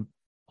shoot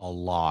a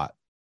lot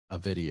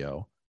of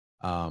video,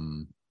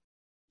 you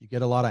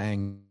get a lot of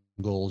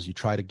angles, you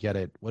try to get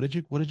it. What did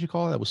you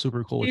call it? That was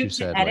super cool. What you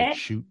said, like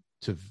shoot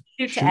to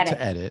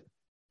edit.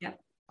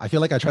 Yep. I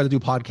feel like I try to do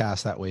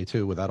podcasts that way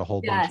too, without a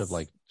whole bunch of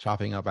like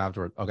chopping up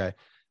afterward. Okay.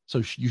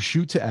 So you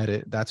shoot to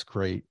edit. That's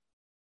great.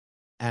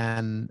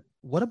 And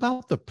what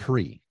about the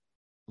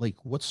like,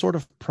 what sort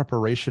of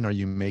preparation are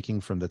you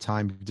making from the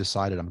time you've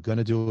decided I'm going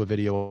to do a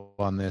video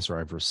on this, or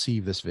I've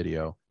received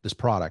this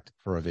product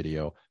for a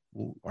video?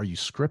 Are you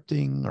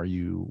scripting? Are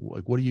you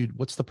like,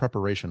 what's the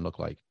preparation look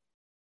like?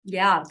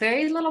 Yeah,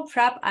 very little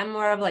prep. I'm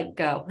more of like,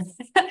 go.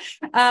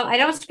 I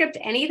don't script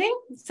anything.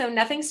 So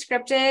nothing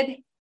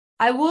scripted.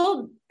 I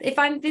will, if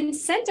I've been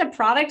sent a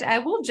product, I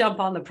will jump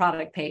on the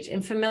product page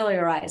and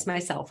familiarize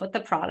myself with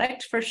the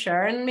product for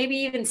sure. And maybe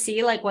even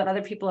see like what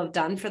other people have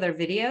done for their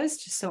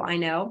videos, just so I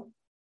know.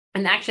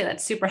 And actually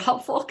that's super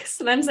helpful, because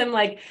sometimes I'm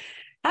like,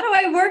 how do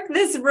I work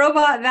this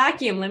robot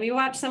vacuum? Let me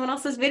watch someone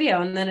else's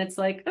video. And then it's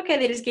like, okay,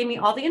 they just gave me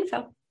all the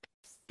info.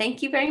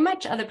 thank you very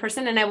much, other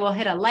person. And I will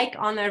hit a like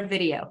on their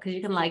video because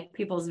you can like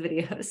people's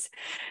videos.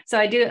 So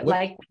I do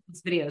like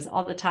people's videos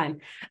all the time.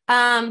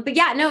 But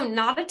yeah, no,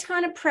 not a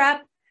ton of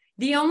prep.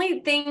 The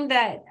only thing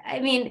that, I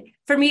mean,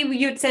 for me,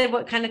 you'd said,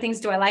 what kind of things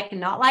do I like and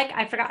not like?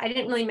 I forgot, I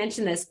didn't really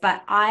mention this,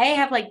 but I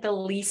have like the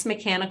least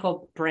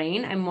mechanical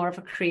brain. I'm more of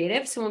a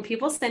creative. So when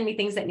people send me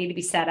things that need to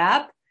be set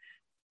up,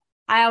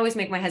 I always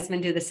make my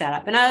husband do the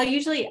setup. And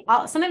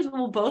sometimes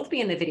we'll both be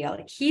in the video.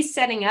 Like he's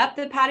setting up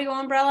the patio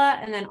umbrella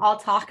and then I'll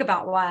talk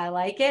about why I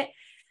like it.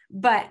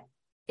 But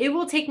it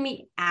will take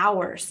me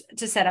hours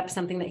to set up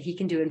something that he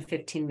can do in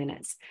 15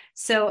 minutes.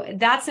 So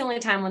that's the only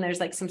time when there's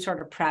like some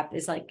sort of prep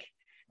is like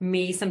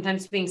me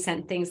sometimes being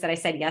sent things that I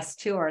said yes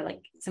to, or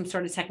like some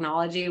sort of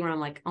technology where I'm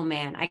like, oh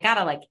man, I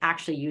gotta like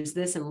actually use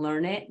this and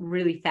learn it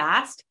really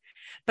fast.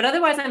 But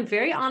otherwise, I'm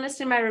very honest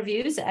in my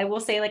reviews. I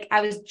will say like,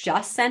 I was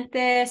just sent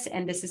this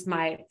and this is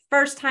my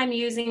first time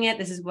using it.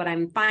 This is what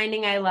I'm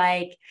finding I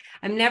like.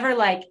 I'm never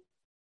like,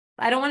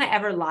 I don't want to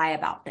ever lie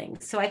about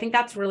things. So I think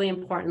that's really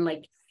important.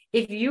 Like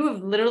if you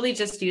have literally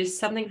just used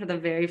something for the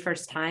very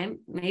first time,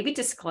 maybe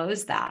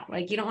disclose that.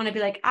 Like you don't want to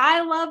be like,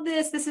 I love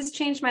this. This has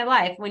changed my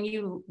life when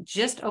you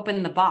just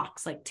opened the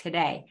box like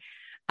today.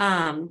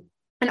 And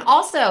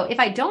also, if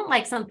I don't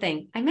like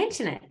something, I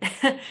mention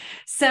it.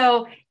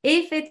 So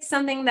if it's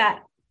something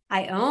that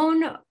I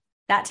own,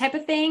 that type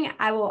of thing,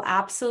 I will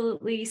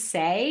absolutely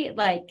say,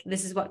 like,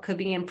 this is what could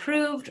be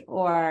improved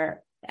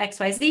or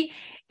XYZ.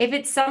 If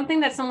it's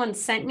something that someone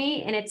sent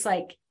me and it's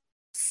like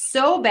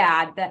so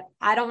bad that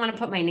I don't want to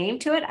put my name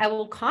to it, I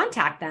will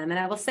contact them and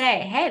I will say,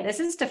 hey, this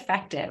is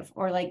defective,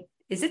 or like,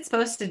 is it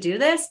supposed to do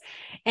this?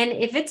 And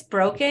if it's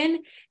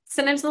broken,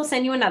 sometimes they'll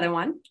send you another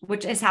one,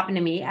 which has happened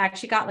to me. I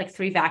actually got like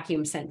 3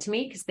 vacuums sent to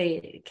me because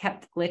they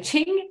kept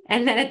glitching.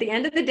 And then at the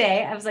end of the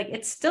day, I was like,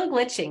 it's still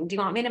glitching. Do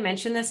you want me to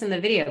mention this in the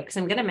video? Because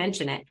I'm going to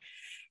mention it.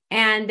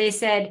 And they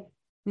said,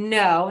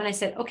 no. And I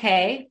said,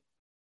 okay.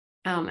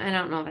 I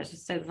don't know if I should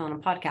say this on a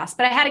podcast,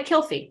 but I had a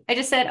kill fee. I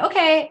just said,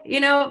 okay,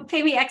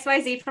 pay me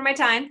XYZ for my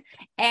time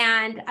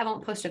and I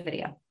won't post a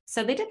video.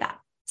 So they did that.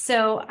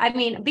 So, I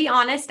mean, be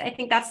honest. I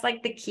think that's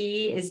like the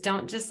key is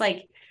don't just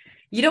like,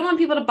 you don't want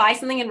people to buy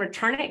something and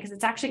return it because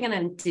it's actually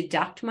going to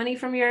deduct money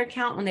from your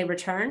account when they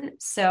return.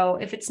 So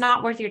if it's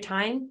not worth your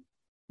time,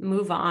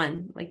 move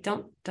on. Like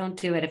don't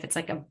do it if it's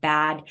like a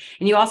bad,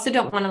 and you also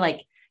don't want to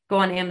like go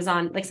on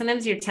Amazon. Like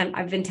sometimes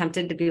I've been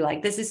tempted to be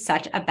like, this is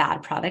such a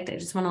bad product. I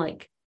just want to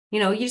like, you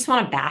just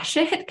want to bash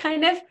it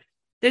kind of.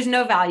 There's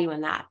no value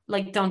in that.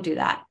 Like, don't do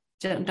that.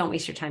 Don't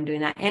waste your time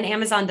doing that. And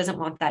Amazon doesn't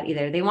want that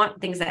either. They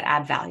want things that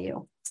add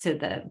value to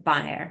the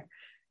buyer.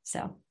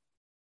 So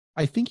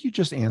I think you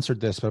just answered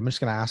this, but I'm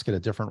just going to ask it a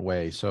different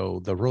way. So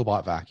the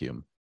robot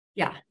vacuum.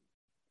 Yeah.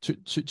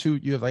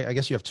 You have, I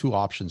guess you have 2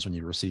 options when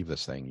you receive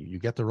this thing. You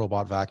get the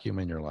robot vacuum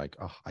and you're like,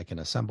 oh, I can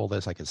assemble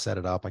this. I can set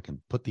it up. I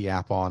can put the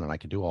app on and I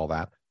can do all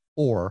that.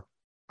 Or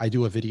I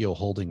do a video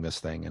holding this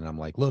thing and I'm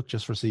like, look,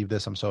 just received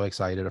this. I'm so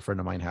excited. A friend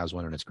of mine has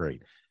one and it's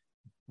great.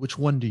 Which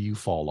one do you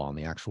fall on?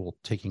 The actual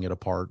taking it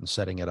apart and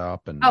setting it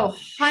up and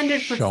 100%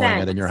 showing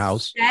it in your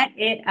house? Set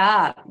it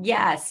up.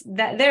 Yes.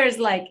 There's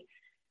like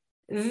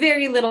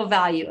very little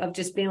value of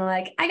just being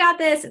like, I got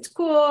this. It's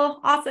cool.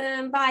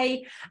 Awesome.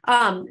 Bye.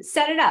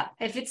 Set it up.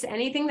 If it's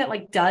anything that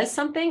like does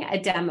something, a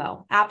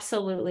demo.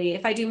 Absolutely.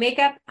 If I do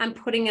makeup, I'm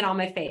putting it on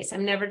my face.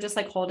 I'm never just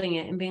like holding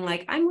it and being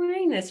like, I'm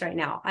wearing this right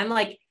now. I'm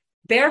like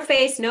bare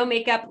face, no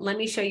makeup. Let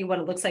me show you what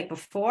it looks like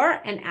before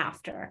and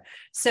after.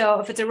 So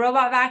if it's a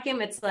robot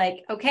vacuum, it's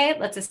like, okay,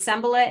 let's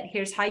assemble it.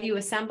 Here's how you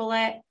assemble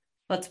it.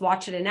 Let's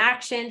watch it in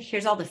action.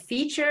 Here's all the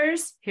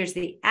features. Here's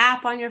the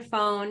app on your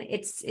phone.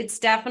 It's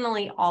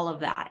definitely all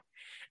of that.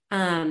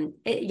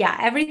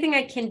 Everything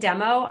I can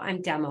demo,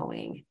 I'm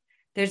demoing.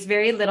 There's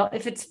very little.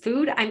 If it's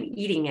food, I'm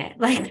eating it.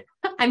 Like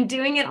I'm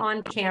doing it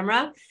on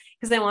camera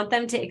because I want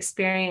them to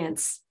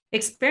experience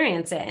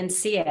it and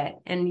see it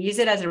and use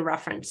it as a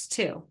reference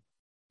too.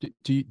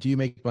 Do you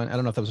make money? I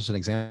don't know if that was just an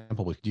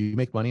example, but do you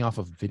make money off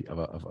of video,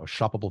 of a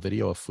shoppable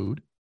video of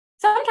food?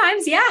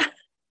 Sometimes, yeah.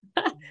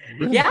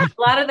 Really? Yeah,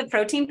 a lot of the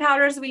protein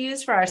powders we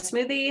use for our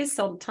smoothies,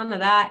 sold a ton of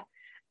that.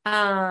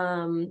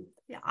 I've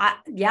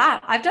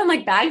done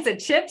like bags of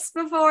chips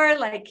before.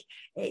 Like,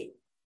 I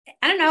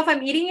don't know if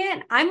I'm eating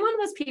it. I'm one of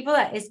those people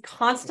that is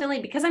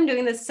constantly, because I'm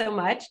doing this so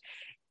much,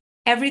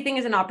 everything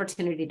is an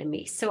opportunity to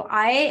me. So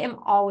I am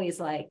always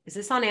like, is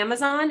this on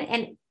Amazon?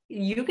 And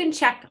you can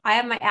check. I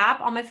have my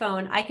app on my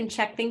phone. I can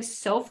check things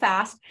so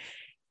fast.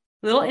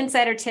 Little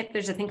insider tip,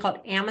 there's a thing called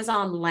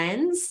Amazon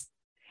Lens.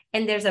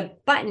 And there's a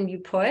button you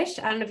push.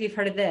 I don't know if you've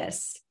heard of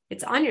this.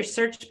 It's on your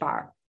search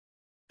bar.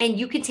 And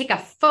you can take a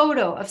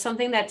photo of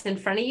something that's in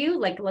front of you,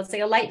 like let's say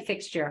a light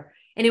fixture,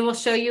 and it will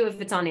show you if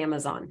it's on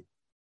Amazon.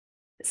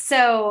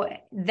 So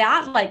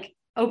that like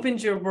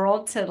opens your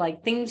world to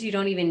like things you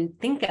don't even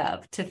think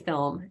of to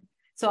film.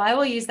 So I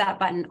will use that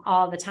button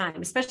all the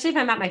time, especially if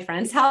I'm at my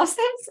friends' houses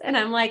and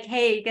I'm like,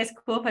 hey, you guys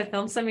cool if I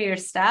film some of your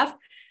stuff?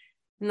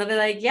 And they'll be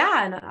like,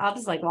 yeah. And I'll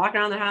just like walk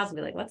around their house and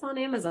be like, what's on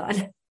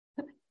Amazon?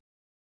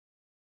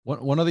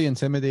 One of the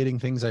intimidating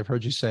things I've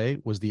heard you say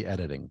was the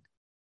editing.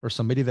 for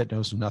somebody that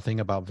knows nothing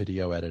about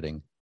video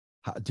editing,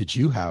 did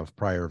you have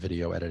prior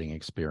video editing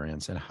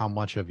experience, and how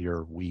much of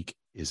your week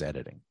is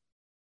editing?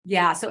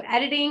 Yeah. So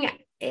editing,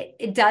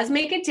 it does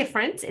make a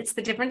difference. It's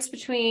the difference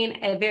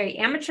between a very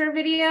amateur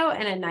video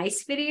and a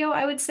nice video,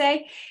 I would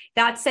say.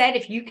 That said,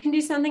 if you can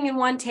do something in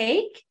one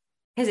take,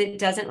 because it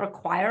doesn't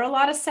require a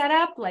lot of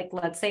setup, like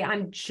let's say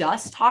I'm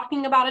just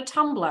talking about a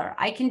tumbler,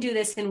 I can do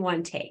this in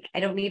one take. I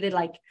don't need to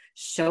like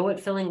show it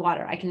filling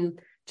water. I can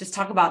just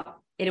talk about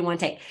it in one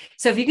take.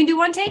 So if you can do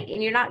one take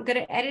and you're not good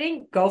at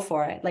editing, go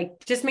for it.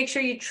 Like just make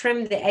sure you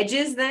trim the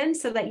edges then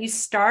so that you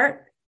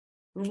start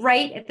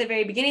right at the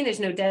very beginning. There's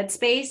no dead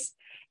space.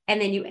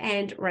 And then you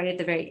end right at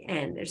the very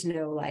end. There's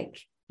no like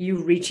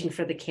you reaching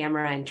for the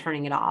camera and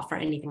turning it off or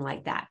anything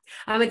like that.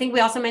 I think we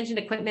also mentioned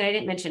equipment. I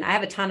didn't mention, I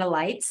have a ton of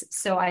lights.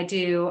 So I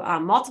do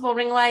multiple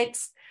ring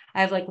lights.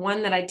 I have like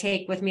one that I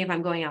take with me if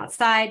I'm going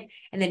outside.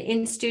 And then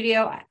in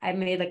studio, I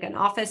made like an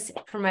office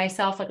for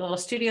myself, like a little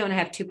studio, and I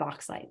have 2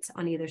 box lights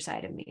on either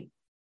side of me.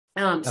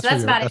 So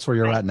that's where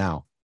you're at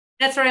now.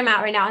 That's where I'm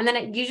at right now. And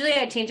then usually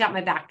I change out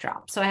my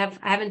backdrop. So I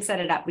haven't set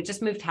it up. We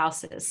just moved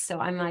houses. So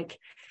I'm like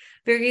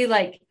very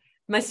like,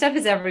 my stuff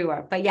is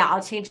everywhere, but yeah,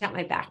 I'll change out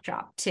my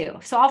backdrop too.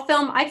 So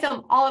I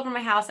film all over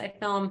my house. I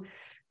film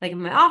like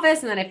in my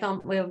office, and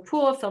then we have a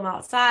pool, film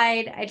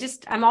outside.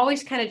 I'm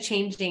always kind of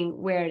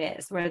changing where it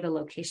is, where the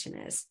location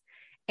is.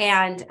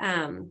 And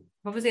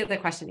what was the other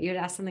question? You had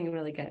asked something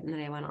really good, and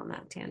then I went on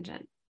that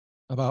tangent.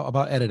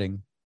 About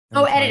editing.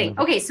 Oh, editing.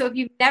 Okay. So if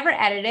you've never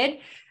edited,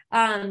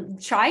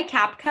 try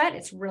CapCut.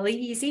 It's really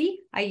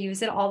easy. I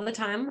use it all the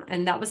time.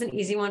 And that was an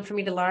easy one for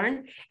me to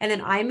learn. And then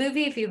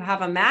iMovie, if you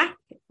have a Mac,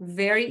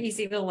 very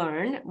easy to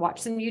learn. Watch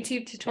some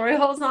YouTube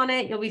tutorials on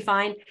it. You'll be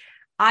fine.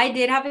 I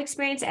did have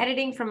experience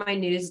editing from my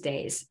news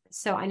days.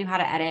 So I knew how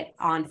to edit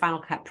on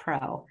Final Cut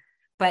Pro.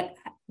 But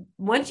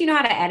once you know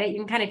how to edit, you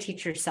can kind of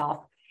teach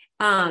yourself.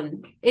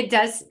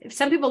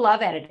 Some people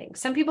love editing.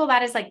 Some people,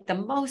 that is like the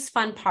most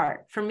fun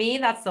part. For me,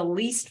 that's the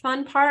least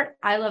fun part.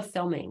 I love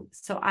filming.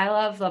 So I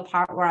love the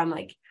part where I'm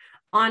like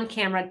on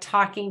camera,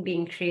 talking,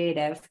 being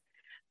creative.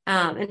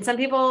 And some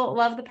people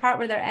love the part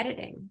where they're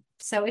editing.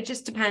 So it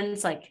just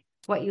depends like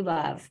what you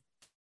love.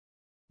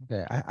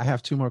 Okay. I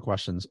have 2 more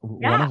questions.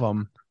 Yeah.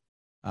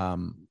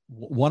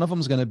 One of them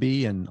is going to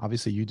be, and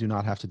obviously you do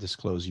not have to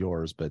disclose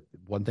yours, but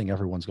one thing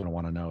everyone's going to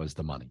want to know is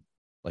the money.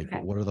 Like,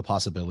 okay, what are the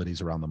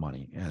possibilities around the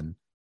money? And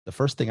the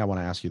first thing I want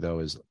to ask you though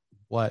is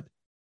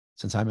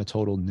since I'm a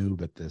total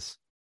noob at this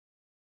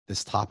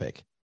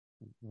topic,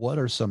 what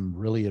are some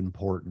really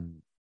important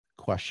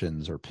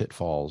questions or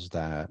pitfalls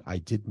that I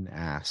didn't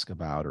ask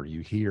about, or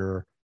you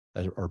hear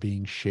that are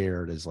being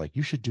shared as like,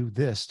 you should do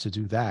this to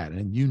do that. And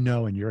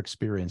in your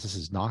experience, this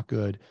is not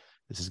good.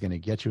 This is going to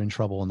get you in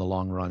trouble in the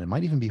long run. It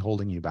might even be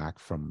holding you back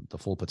from the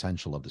full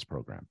potential of this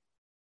program.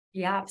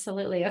 Yeah,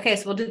 absolutely. Okay.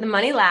 So we'll do the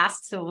money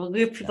last. So we'll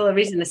give people a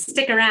reason to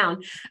stick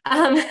around.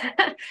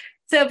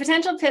 So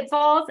potential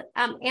pitfalls,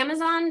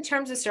 Amazon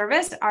terms of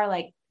service are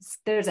like,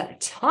 there's a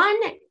ton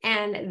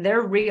and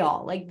they're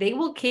real. Like they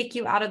will kick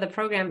you out of the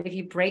program if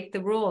you break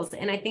the rules.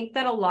 And I think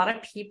that a lot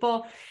of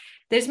people,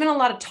 there's been a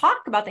lot of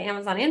talk about the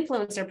Amazon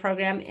influencer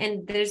program.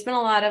 And there's been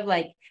a lot of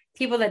like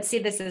people that see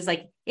this as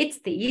like,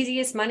 it's the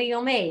easiest money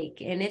you'll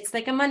make. And it's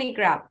like a money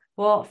grab.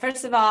 Well,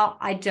 first of all,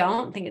 I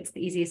don't think it's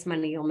the easiest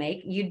money you'll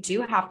make. You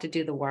do have to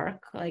do the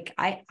work. Like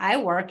I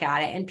work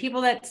at it, and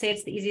people that say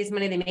it's the easiest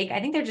money they make, I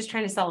think they're just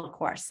trying to sell a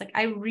course. Like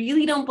I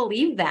really don't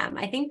believe them.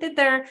 I think that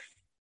they're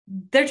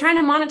trying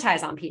to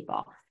monetize on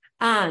people.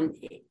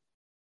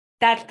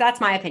 That's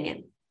my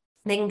opinion.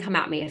 They can come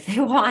at me if they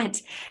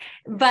want,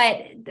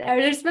 but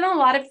there's been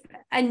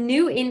a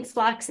new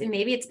influx, and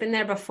maybe it's been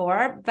there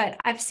before, but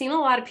I've seen a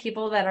lot of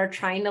people that are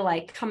trying to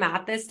like come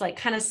at this like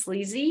kind of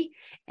sleazy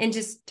and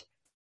just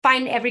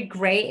find every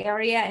gray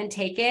area and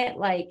take it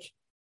like,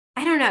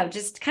 I don't know,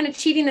 just kind of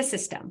cheating the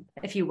system,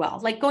 if you will,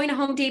 like going to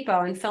Home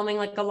Depot and filming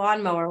like a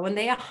lawnmower when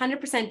they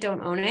 100%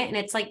 don't own it. And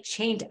it's like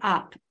chained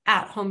up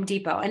at Home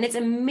Depot. And it's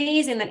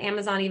amazing that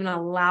Amazon even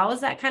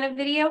allows that kind of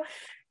video.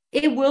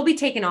 It will be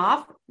taken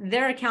off.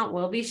 Their account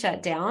will be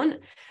shut down.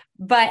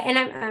 But,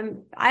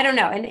 and I don't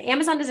know. And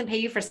Amazon doesn't pay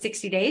you for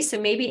 60 days.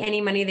 So maybe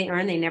any money they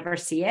earn, they never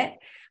see it.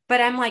 But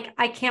I'm like,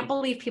 I can't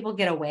believe people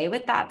get away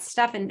with that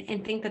stuff and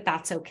think that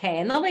that's okay.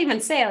 And they'll even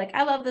say like,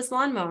 I love this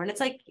lawnmower. And it's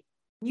like,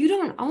 you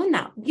don't own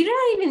that.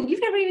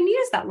 You've never even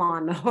used that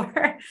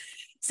lawnmower.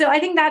 So I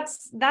think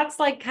that's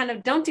like kind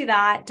of, don't do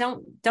that.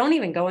 Don't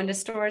even go into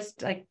stores.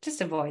 Like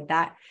just avoid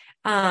that.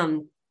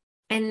 And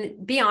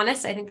be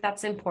honest. I think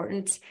that's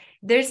important.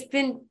 There's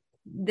been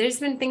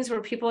things where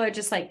people are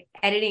just like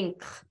editing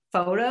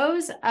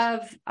photos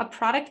of a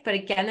product, but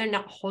again, they're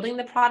not holding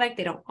the product.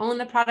 They don't own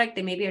the product.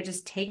 They maybe are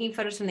just taking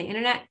photos from the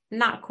internet.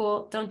 Not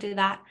cool. Don't do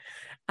that.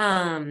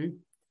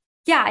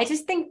 I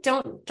just think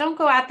don't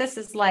go at this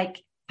as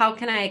like, how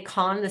can I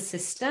con the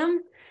system?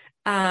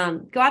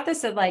 Go at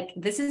this as like,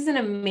 this is an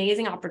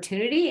amazing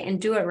opportunity, and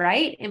do it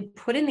right and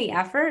put in the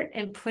effort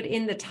and put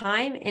in the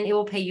time, and it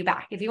will pay you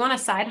back. If you want to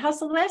side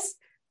hustle this,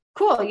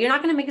 cool. You're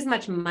not going to make as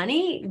much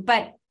money,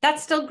 but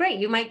that's still great.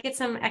 You might get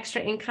some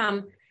extra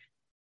income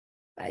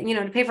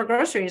to pay for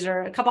groceries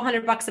or a couple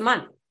 $100 a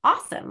month.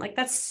 Awesome. Like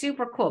that's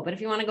super cool. But if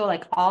you want to go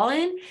like all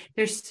in,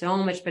 there's so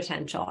much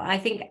potential. And I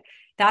think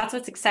that's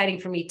what's exciting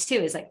for me too,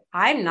 is like,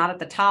 I'm not at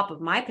the top of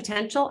my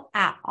potential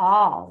at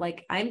all.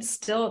 Like I'm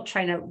still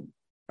trying to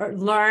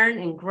learn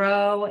and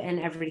grow and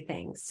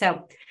everything.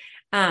 So,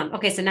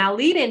 okay. So now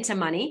lead into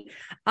money.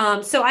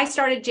 So I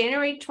started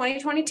January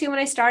 2022 when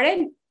I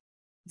started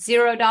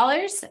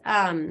 $0.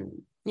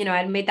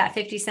 I'd made that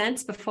 50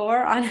 cents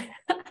before on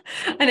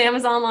on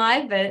Amazon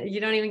Live, but you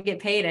don't even get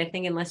paid, I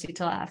think, unless you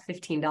have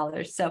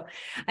 $15. So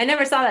I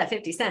never saw that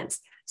 50 cents.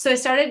 So I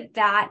started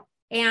that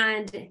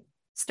and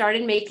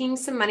started making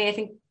some money. I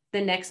think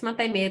the next month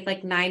I made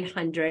like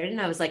 900 and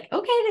I was like,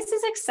 okay, this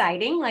is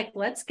exciting. Like,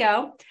 let's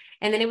go.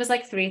 And then it was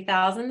like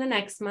 3,000 the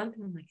next month.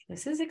 And I'm like,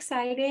 this is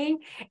exciting.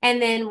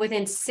 And then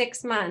within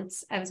 6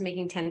 months, I was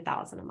making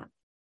 10,000 a month,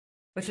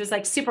 which was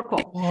like super cool.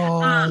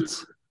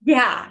 What?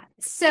 Yeah.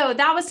 So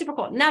that was super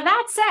cool. Now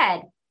that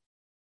said,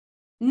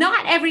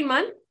 not every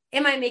month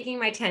am I making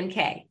my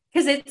 10K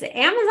because it's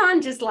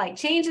Amazon just like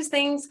changes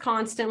things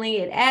constantly.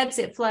 It ebbs,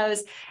 it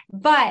flows.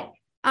 But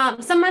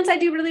some months I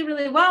do really,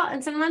 really well.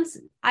 And some months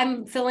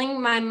I'm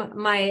filling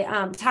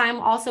my time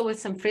also with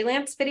some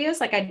freelance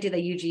videos. Like I do the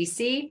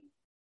UGC.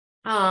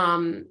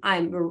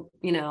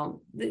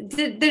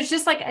 There's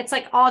just like, it's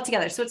like all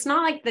together. So it's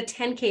not like the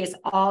 10K is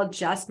all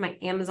just my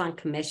Amazon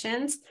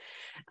commissions.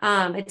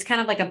 It's kind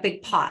of like a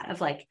big pot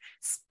of like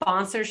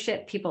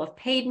sponsorship. People have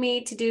paid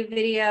me to do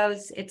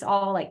videos. It's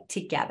all like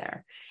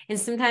together. And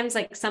sometimes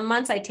like some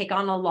months I take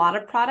on a lot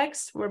of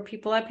products where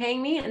people are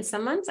paying me. And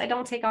some months I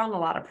don't take on a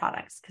lot of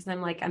products because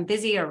I'm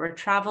busy or we're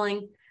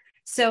traveling.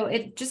 So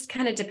it just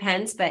kind of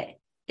depends, but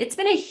it's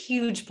been a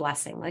huge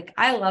blessing. Like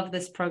I love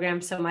this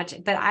program so much,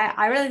 but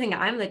I really think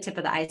I'm the tip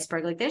of the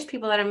iceberg. Like there's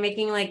people that are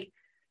making like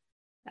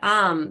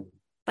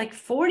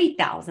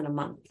 40,000 a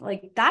month.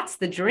 Like that's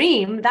the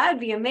dream. That would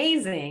be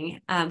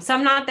amazing. So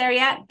I'm not there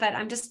yet, but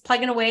I'm just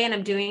plugging away and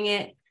I'm doing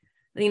it,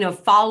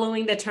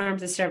 following the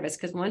terms of service.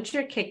 Cause once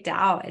you're kicked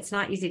out, it's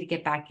not easy to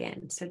get back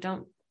in. So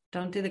don't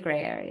do the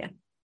gray area.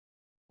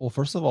 Well,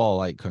 first of all,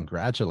 like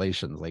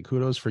congratulations, like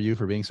kudos for you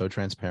for being so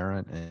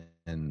transparent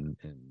and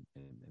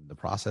the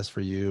process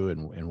for you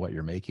and what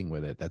you're making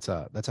with it. That's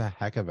a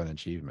heck of an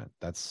achievement.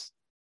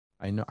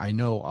 I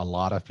know a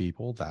lot of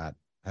people that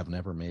have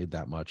never made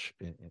that much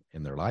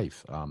in their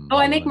life.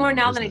 I make more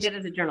now than I did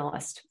as a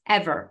journalist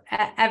ever.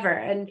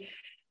 And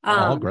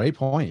great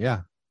point.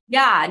 Yeah.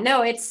 Yeah,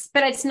 no, it's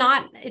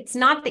not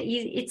the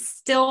easy, it's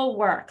still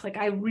work. Like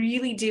I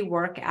really do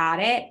work at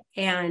it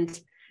and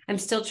I'm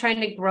still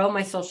trying to grow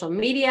my social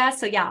media.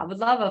 So yeah, I would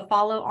love a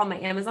follow on my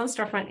Amazon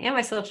storefront and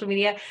my social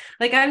media.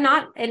 Like I'm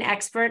not an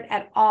expert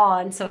at all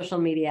in social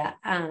media.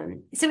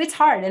 So it's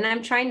hard. And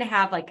I'm trying to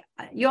have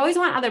you always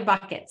want other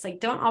buckets. Like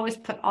don't always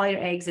put all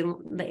your eggs in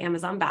the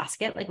Amazon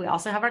basket. Like we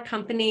also have our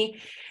company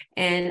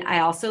and I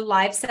also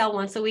live sell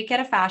once a week at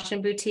a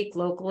fashion boutique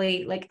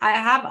locally. Like I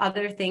have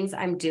other things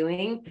I'm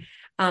doing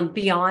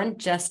beyond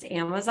just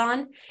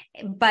Amazon,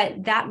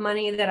 but that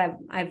money that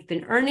I've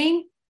been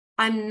earning,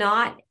 I'm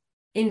not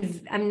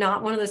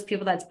one of those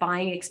people that's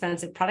buying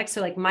expensive products.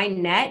 So like my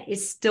net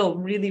is still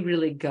really,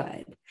 really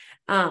good.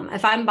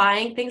 If I'm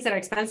buying things that are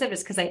expensive,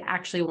 it's because I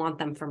actually want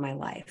them for my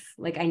life.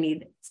 Like I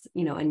need,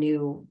 a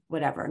new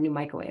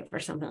microwave or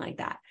something like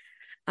that.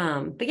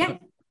 But yeah.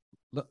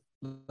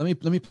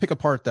 Let me pick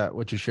apart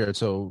what you shared.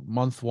 So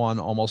month one,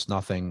 almost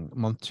nothing.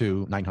 Month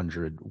two,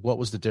 900. What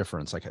was the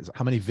difference? Like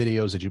how many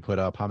videos did you put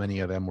up? How many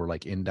of them were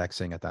like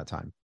indexing at that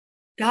time?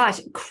 Gosh,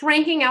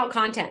 cranking out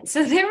content.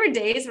 So there were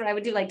days where I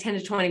would do like 10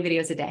 to 20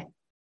 videos a day,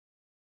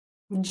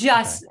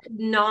 just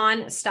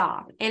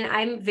nonstop. And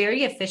I'm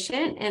very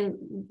efficient. And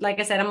like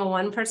I said, I'm a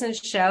one-person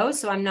show,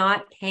 so I'm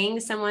not paying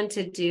someone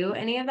to do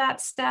any of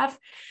that stuff.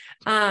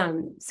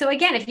 So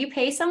again, if you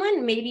pay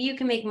someone, maybe you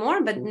can make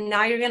more, but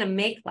now you're going to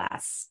make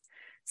less.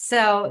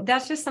 So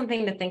that's just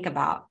something to think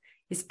about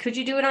is could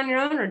you do it on your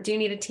own or do you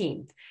need a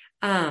team?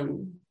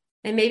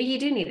 And maybe you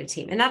do need a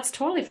team and that's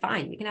totally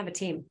fine. You can have a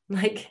team.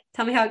 Like,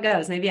 tell me how it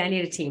goes. Maybe I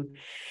need a team.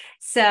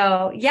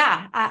 So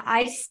yeah,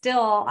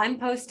 I'm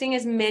posting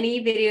as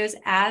many videos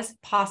as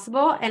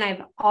possible and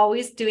I'm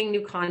always doing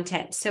new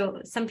content.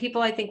 So some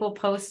people I think will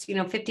post,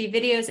 50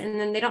 videos and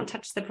then they don't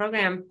touch the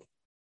program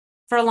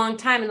for a long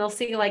time and they'll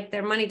see like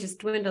their money just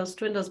dwindles,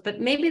 but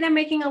maybe they're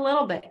making a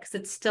little bit because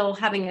it's still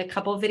having a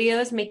couple of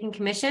videos, making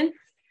commission,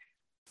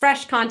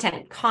 fresh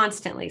content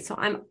constantly. So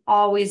I'm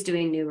always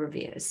doing new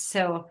reviews.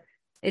 So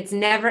it's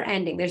never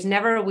ending. There's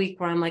never a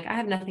week where I'm like, I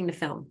have nothing to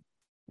film.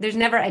 There's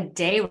never a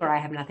day where I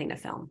have nothing to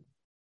film.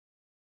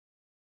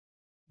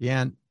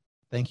 Deanne,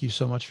 thank you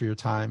so much for your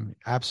time.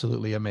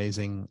 Absolutely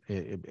amazing.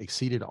 It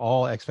exceeded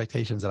all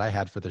expectations that I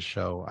had for the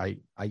show.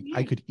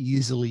 I could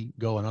easily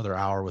go another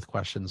hour with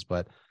questions,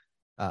 but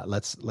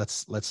let's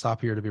stop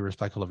here to be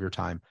respectful of your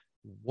time.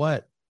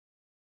 What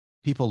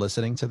people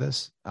listening to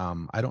this,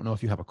 I don't know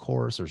if you have a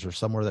course or is there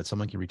somewhere that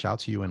someone can reach out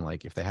to you and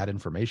like if they had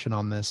information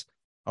on this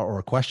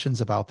or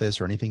questions about this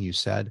or anything you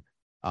said,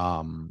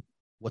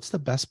 what's the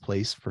best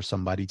place for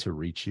somebody to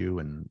reach you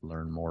and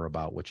learn more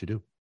about what you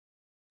do?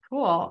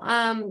 Cool.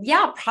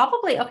 Yeah,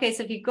 probably. Okay.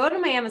 So if you go to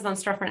my Amazon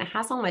storefront, it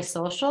has all my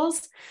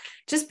socials.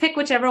 Just pick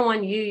whichever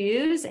one you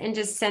use and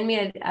just send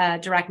me a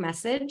direct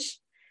message.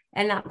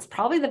 And that's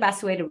probably the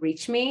best way to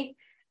reach me.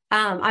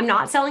 I'm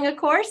not selling a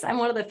course. I'm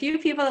one of the few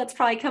people that's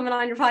probably coming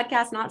on your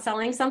podcast, not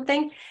selling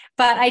something,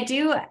 but I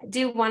do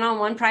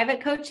one-on-one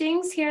private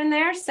coachings here and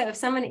there. So if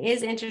someone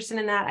is interested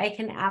in that, I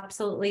can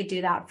absolutely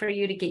do that for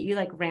you to get you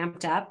like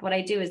ramped up. What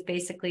I do is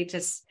basically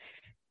just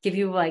give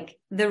you like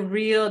the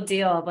real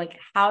deal of like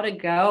how to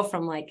go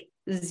from like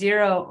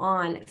zero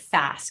on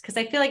fast. Cause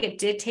I feel like it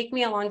did take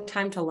me a long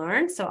time to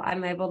learn. So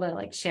I'm able to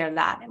like share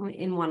that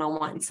in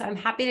one-on-one. So I'm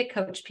happy to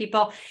coach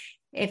people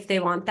if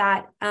they want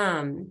that.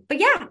 But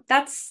yeah,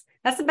 that's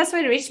the best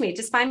way to reach me.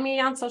 Just find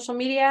me on social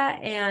media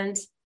and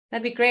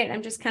that'd be great.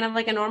 I'm just kind of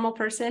like a normal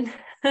person.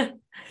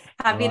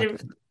 Happy to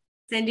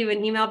send you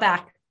an email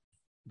back.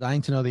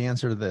 Dying to know the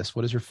answer to this.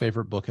 What is your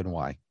favorite book and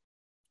why?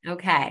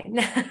 Okay.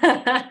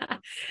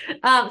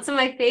 So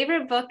my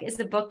favorite book is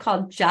a book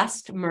called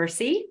Just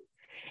Mercy,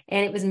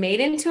 and it was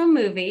made into a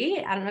movie.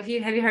 I don't know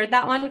if have you heard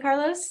that one,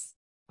 Carlos?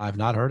 I've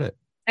not heard it.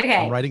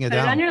 Okay. I'm writing it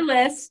down. Put it on your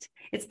list.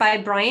 It's by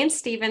Brian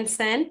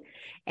Stevenson,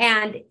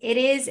 and it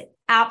is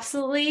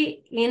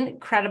absolutely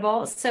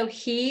incredible. So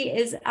he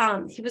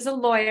was a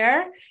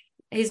lawyer.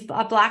 He's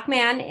a Black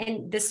man,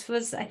 and this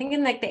was, I think,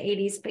 in like the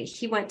 80s, but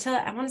he went to,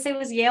 I want to say it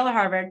was Yale or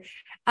Harvard,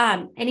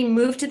 and he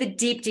moved to the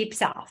deep, deep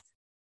South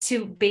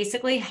to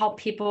basically help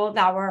people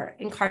that were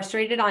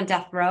incarcerated on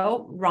death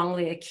row,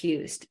 wrongly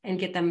accused, and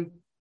get them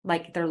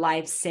like their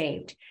lives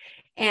saved.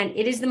 And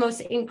it is the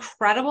most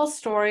incredible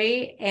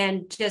story,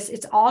 and just,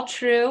 it's all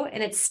true,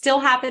 and it's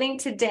still happening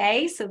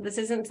today. So this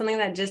isn't something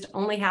that just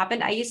only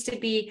happened. I used to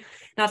be,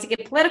 not to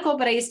get political,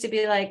 but I used to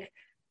be like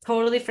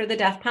totally for the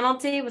death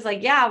penalty. It was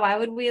like, yeah, why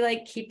would we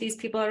like keep these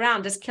people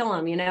around? Just kill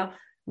them, you know?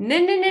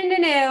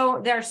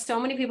 No. There are so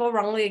many people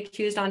wrongly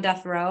accused on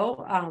death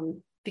row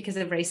because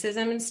of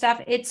racism and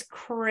stuff. It's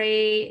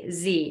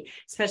crazy,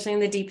 especially in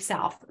the deep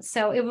South.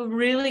 So it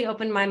really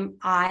opened my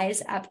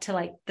eyes up to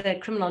like the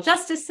criminal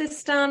justice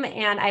system.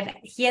 And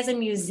he has a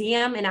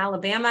museum in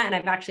Alabama, and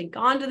I've actually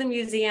gone to the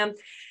museum.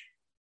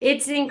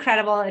 It's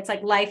incredible. It's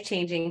like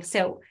life-changing.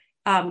 So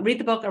read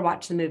the book or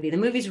watch the movie. The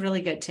movie's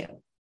really good too.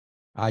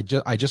 I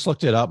just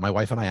looked it up. My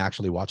wife and I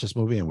actually watched this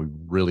movie and we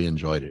really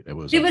enjoyed it. It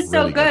was really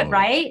so good, movie.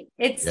 Right?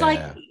 It's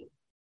like,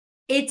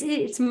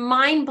 it's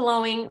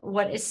mind-blowing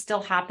what is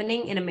still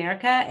happening in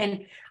America.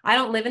 And I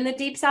don't live in the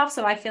deep South,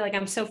 so I feel like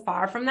I'm so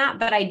far from that.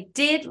 But I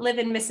did live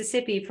in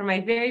Mississippi for my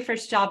very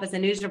first job as a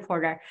news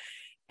reporter.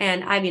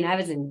 And I mean, I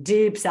was in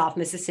deep South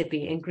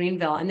Mississippi in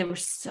Greenville, and there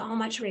was so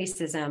much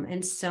racism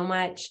and so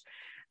much,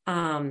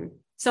 I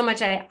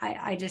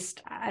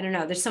don't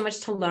know. There's so much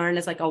to learn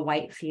as like a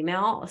white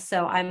female.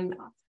 So I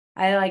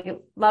like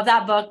love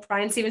that book.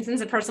 Brian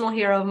Stevenson's a personal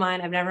hero of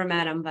mine. I've never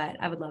met him, but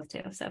I would love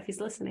to. So if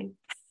he's listening.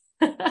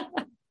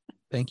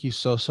 Thank you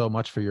so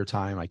much for your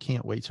time. I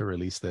can't wait to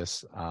release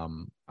this.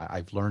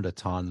 I've learned a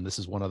ton. This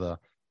is one of the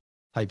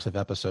types of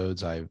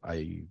episodes I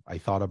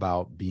thought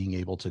about being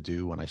able to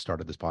do when I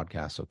started this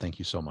podcast. So thank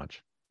you so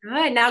much.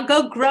 Good. Now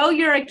go grow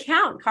your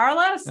account,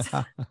 Carlos.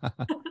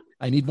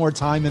 I need more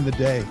time in the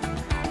day.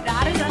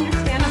 That is understandable.